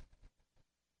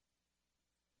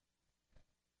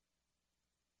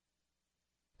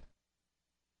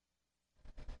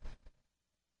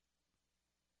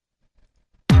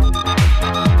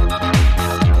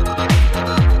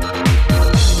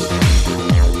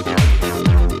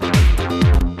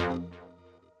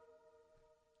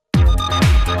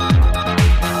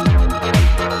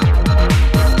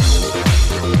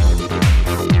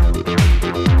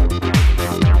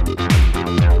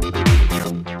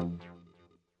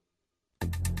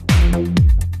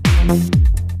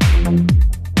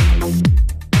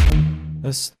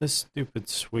 This stupid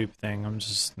sweep thing, I'm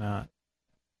just not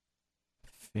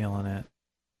feeling it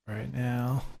right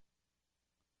now.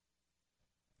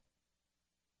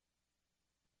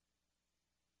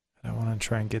 I want to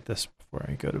try and get this before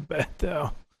I go to bed,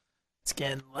 though. It's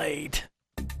getting late.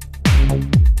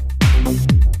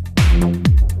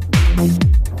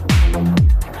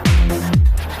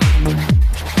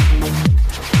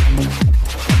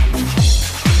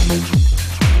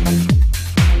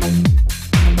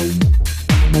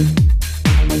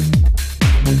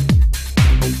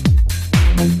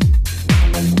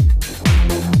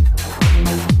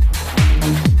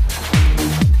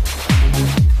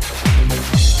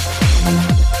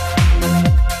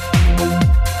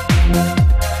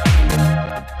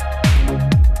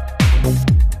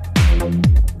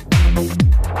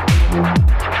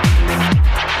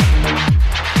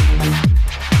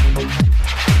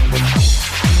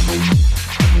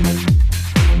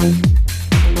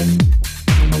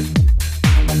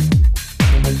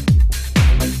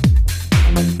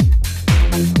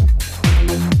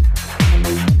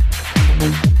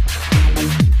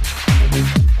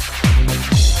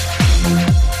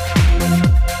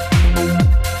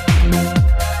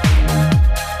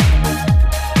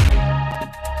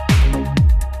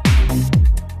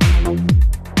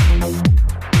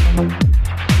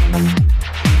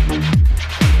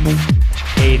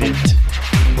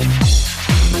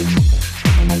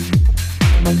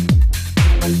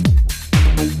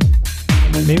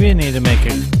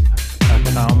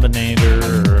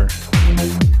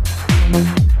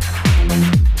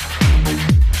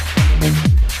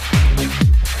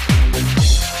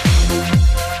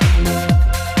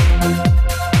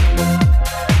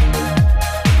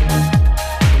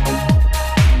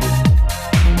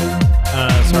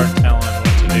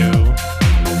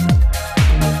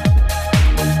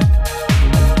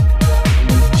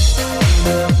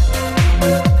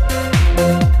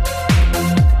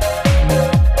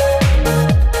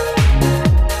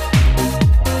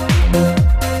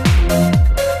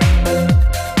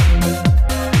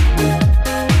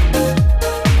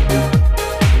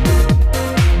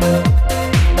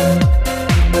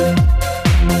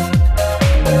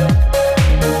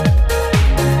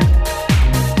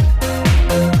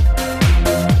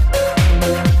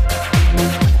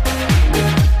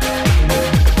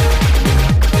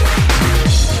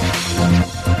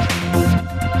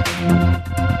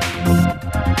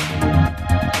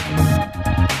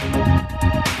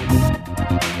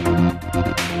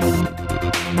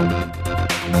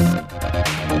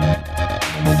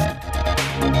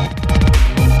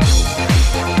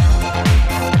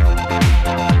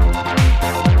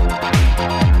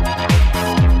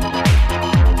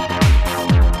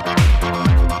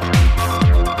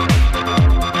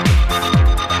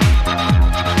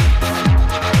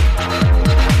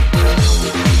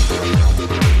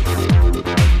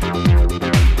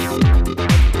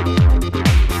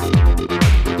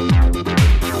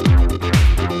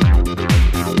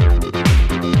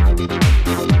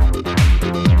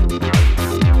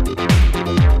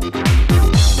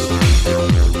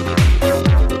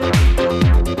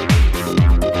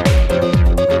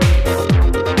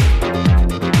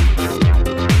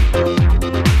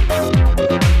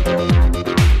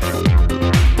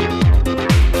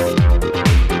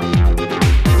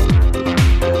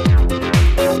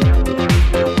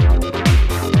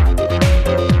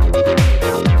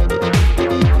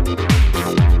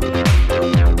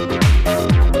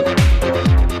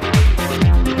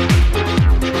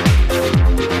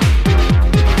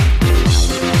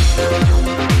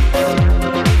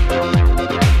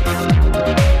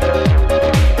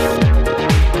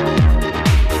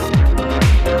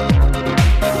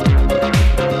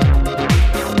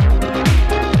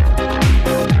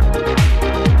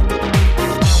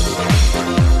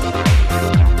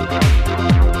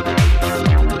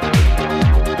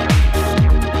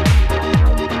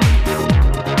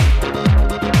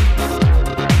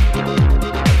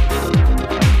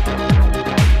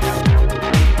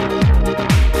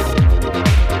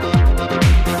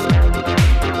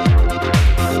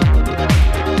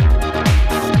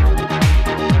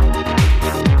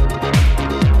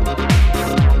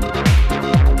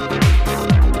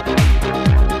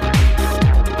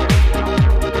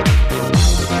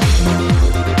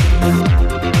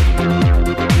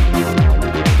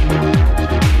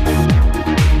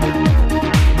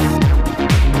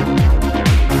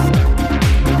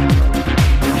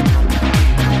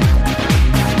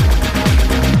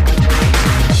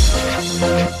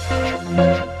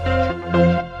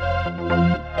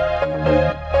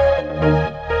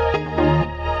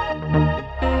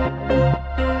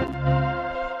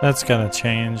 That's gonna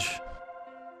change.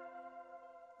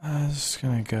 I'm just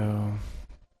gonna go.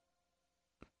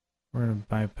 We're gonna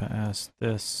bypass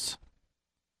this.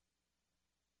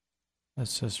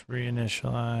 Let's just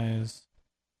reinitialize.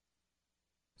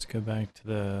 Let's go back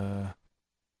to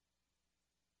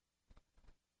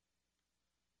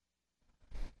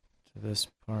this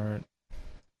part.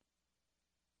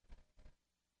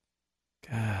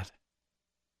 God,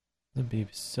 that'd be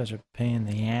such a pain in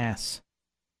the ass.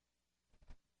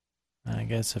 I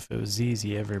guess if it was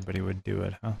easy, everybody would do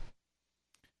it, huh?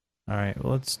 All right,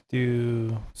 well, let's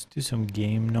do some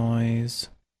game noise.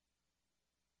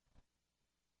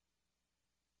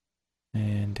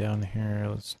 And down here,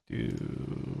 let's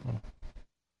do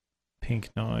pink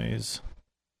noise.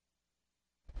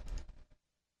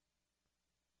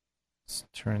 Let's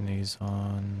turn these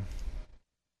on.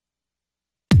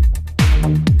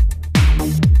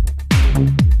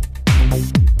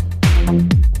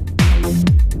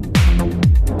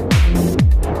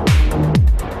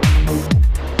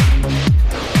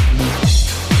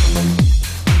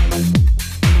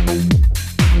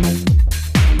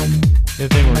 The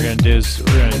other thing we're going to do is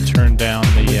we're going to turn down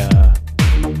the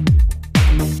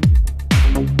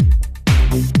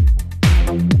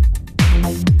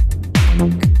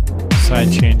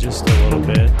side change just a little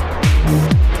bit.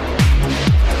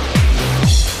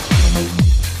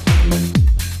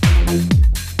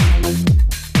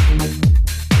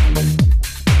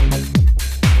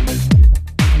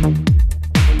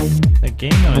 The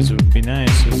game noise would be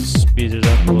nice, just speed it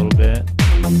up a little bit.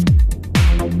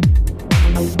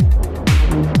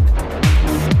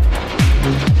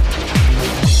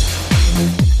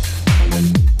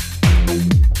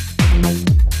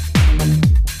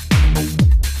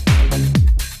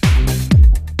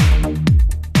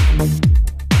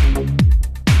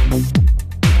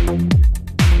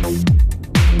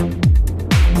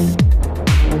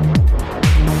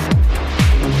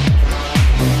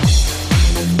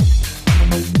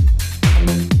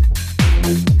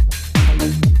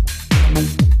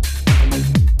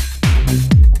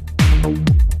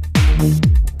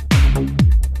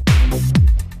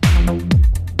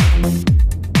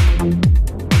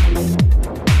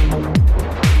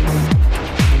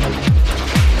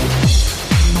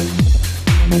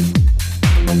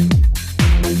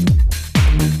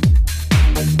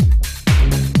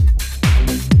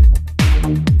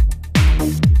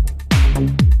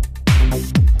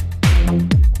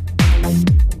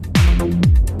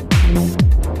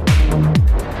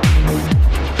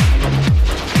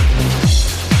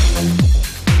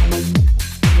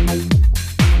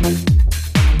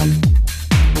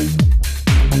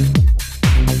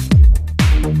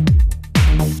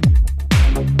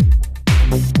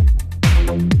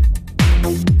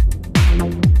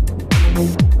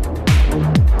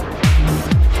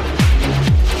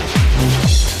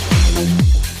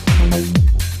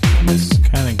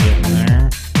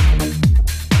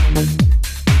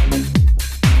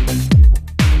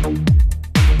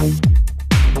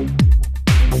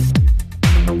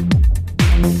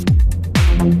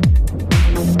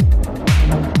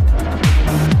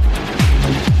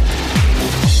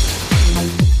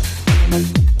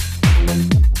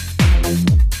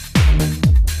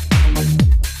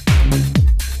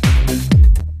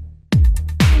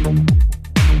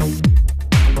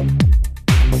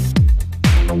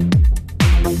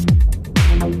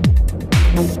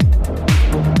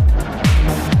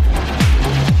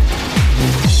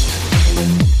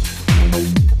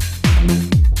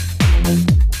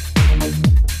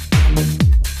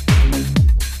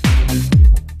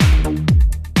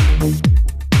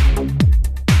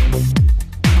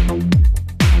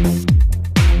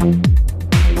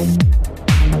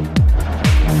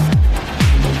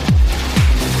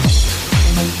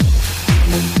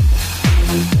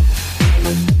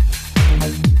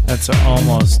 That's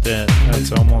almost it.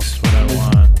 That's almost what I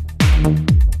want.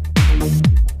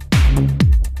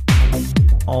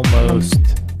 Almost.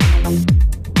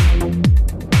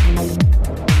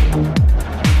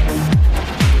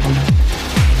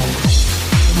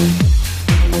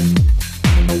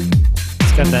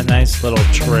 It's got that nice little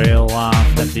trail off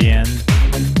at the end.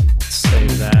 Let's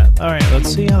save that. Alright,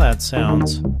 let's see how that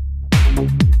sounds.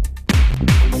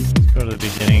 Let's go to the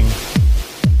beginning.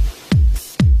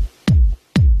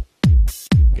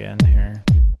 Again here.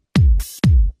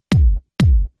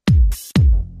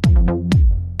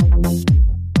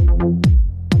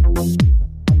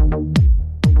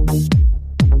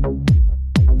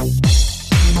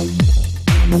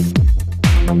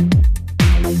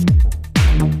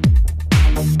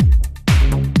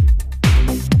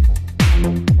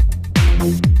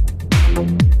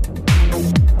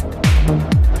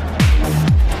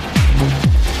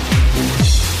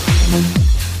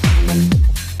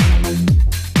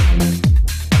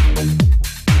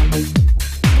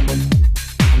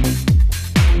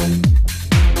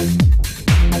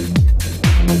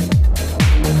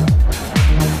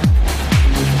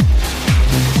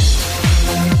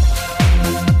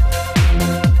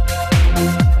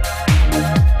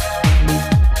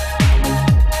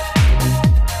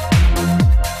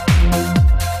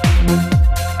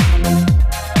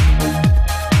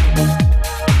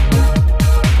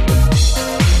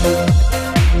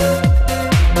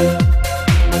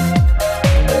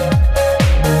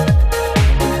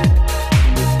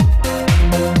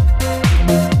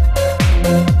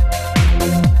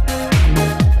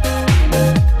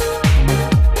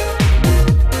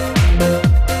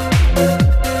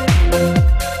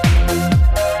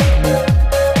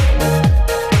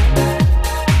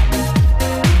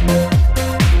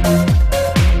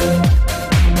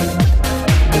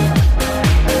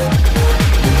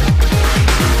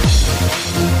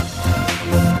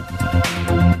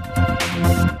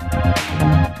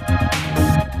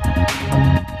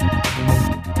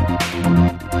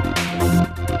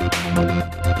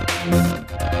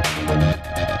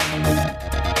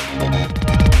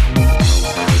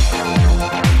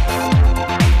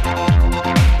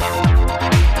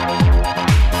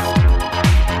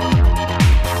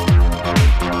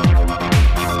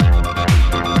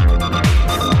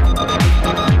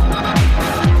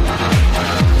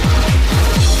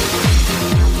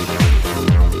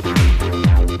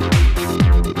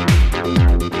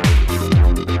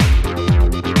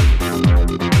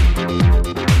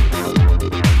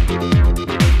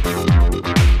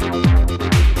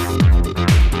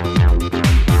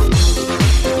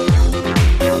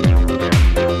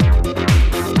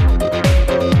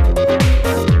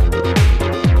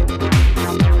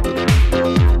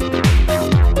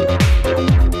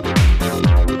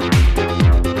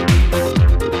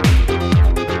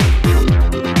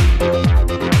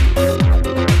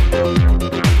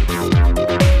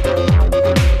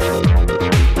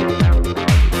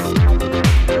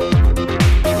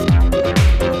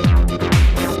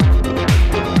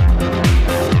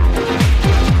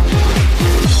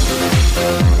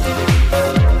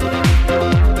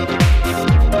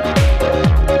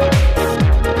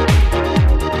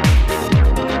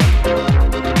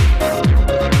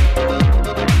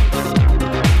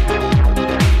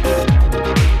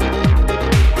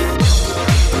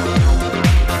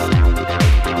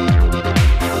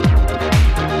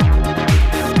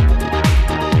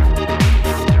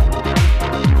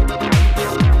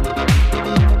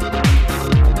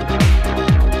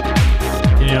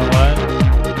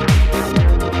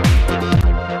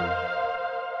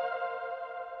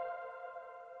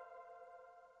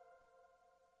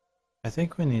 I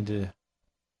think we need to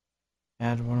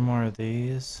add one more of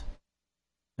these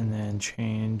and then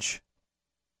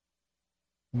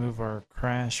move our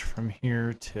crash from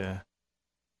here to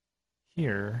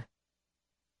here.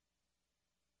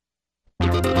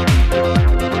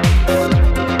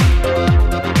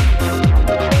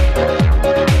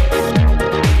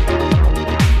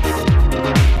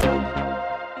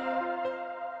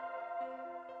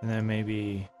 And then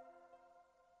maybe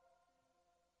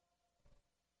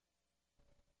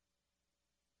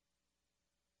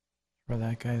for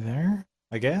that guy there,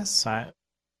 I guess.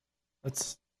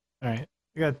 Let's, all right.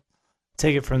 We got to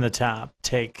take it from the top.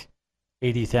 Take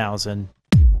 80,000.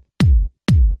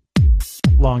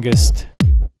 Longest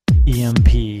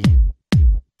EMP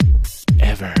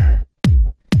ever.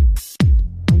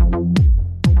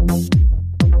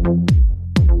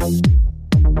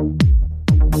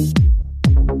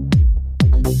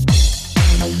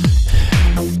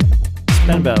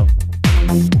 Spent about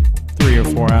 3 or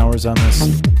 4 hours on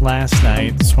this last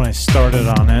night. That's when I started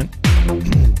on it.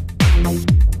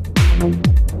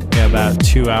 Yeah, about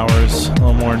 2 hours, a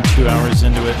little more than 2 hours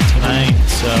into it tonight.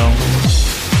 So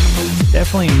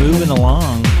definitely moving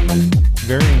along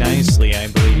very nicely, I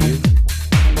believe.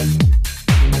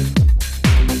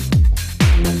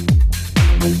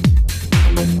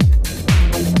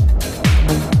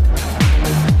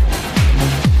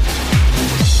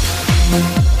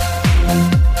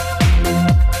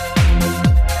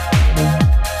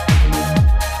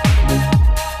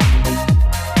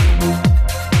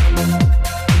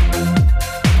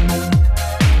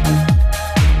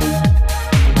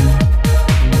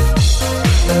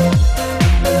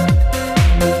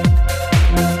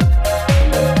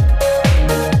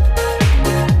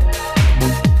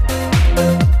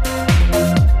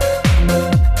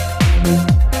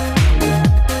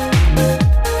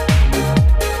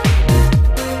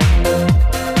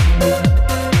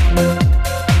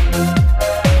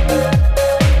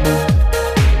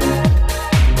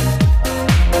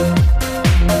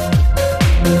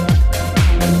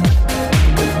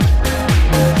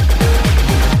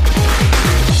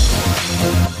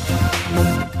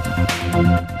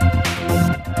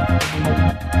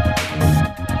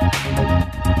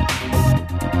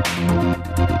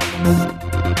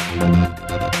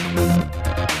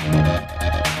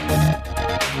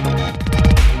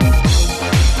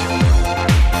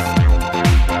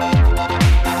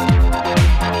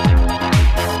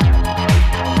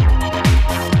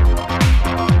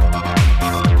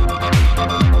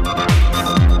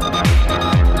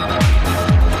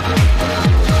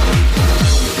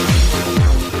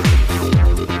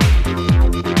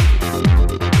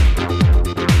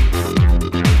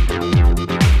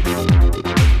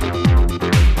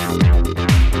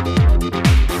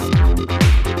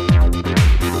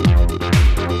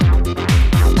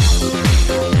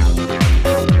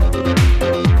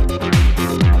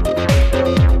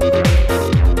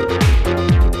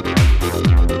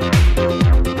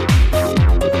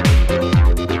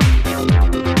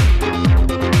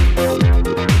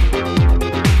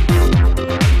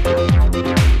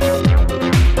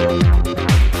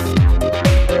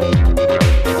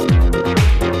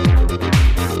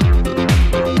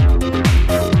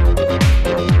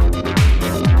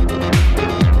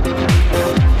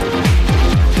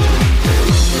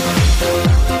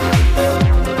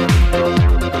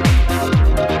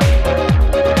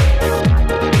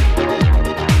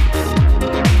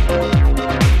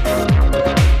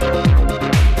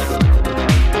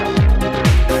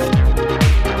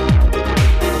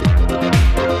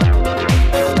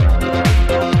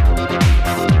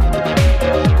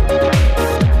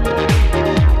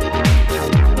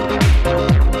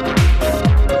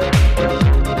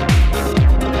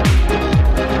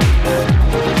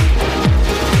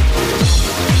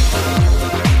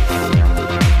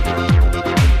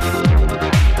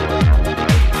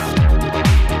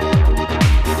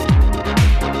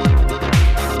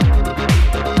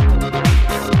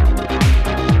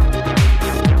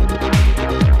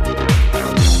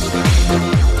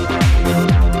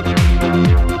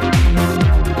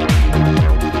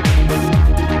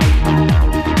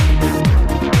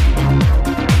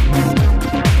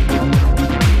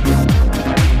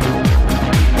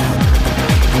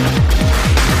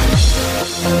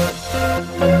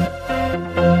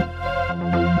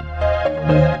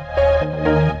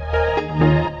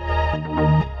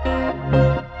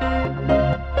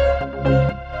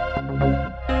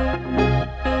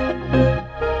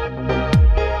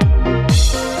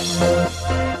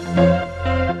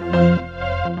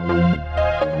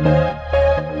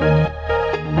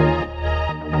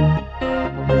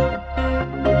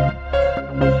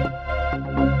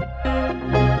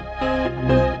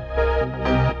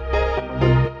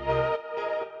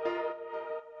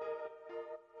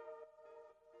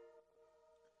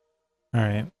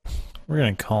 we're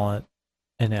going to call it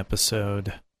an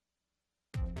episode.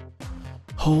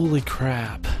 Holy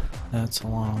crap. That's a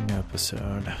long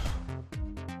episode.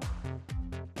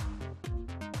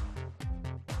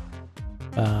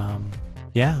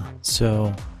 Yeah,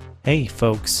 so hey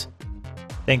folks,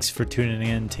 thanks for tuning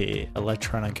in to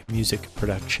Electronic Music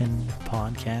Production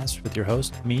Podcast with your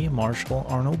host, me, Marshall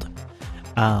Arnold.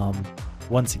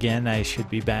 Once again, I should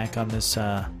be back on this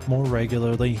more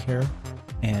regularly here,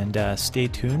 and stay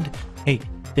tuned. Hey,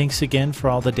 thanks again for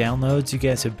all the downloads. You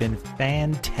guys have been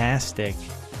fantastic.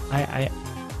 I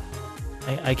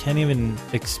can't even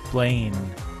explain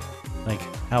like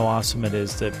how awesome it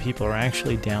is that people are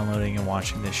actually downloading and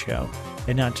watching this show,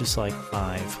 and not just like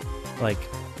 5, like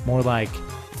more like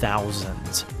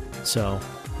thousands. So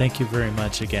thank you very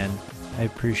much again. I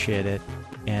appreciate it,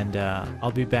 and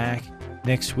I'll be back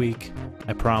next week.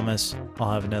 I promise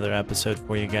I'll have another episode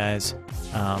for you guys.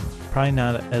 Probably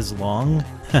not as long,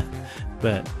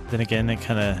 but then again, it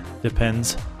kind of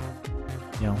depends.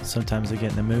 You know, sometimes I get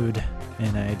in the mood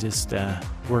and I just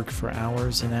work for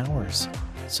hours and hours.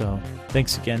 So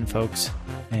thanks again, folks,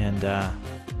 and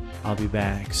I'll be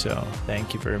back. So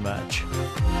thank you very much.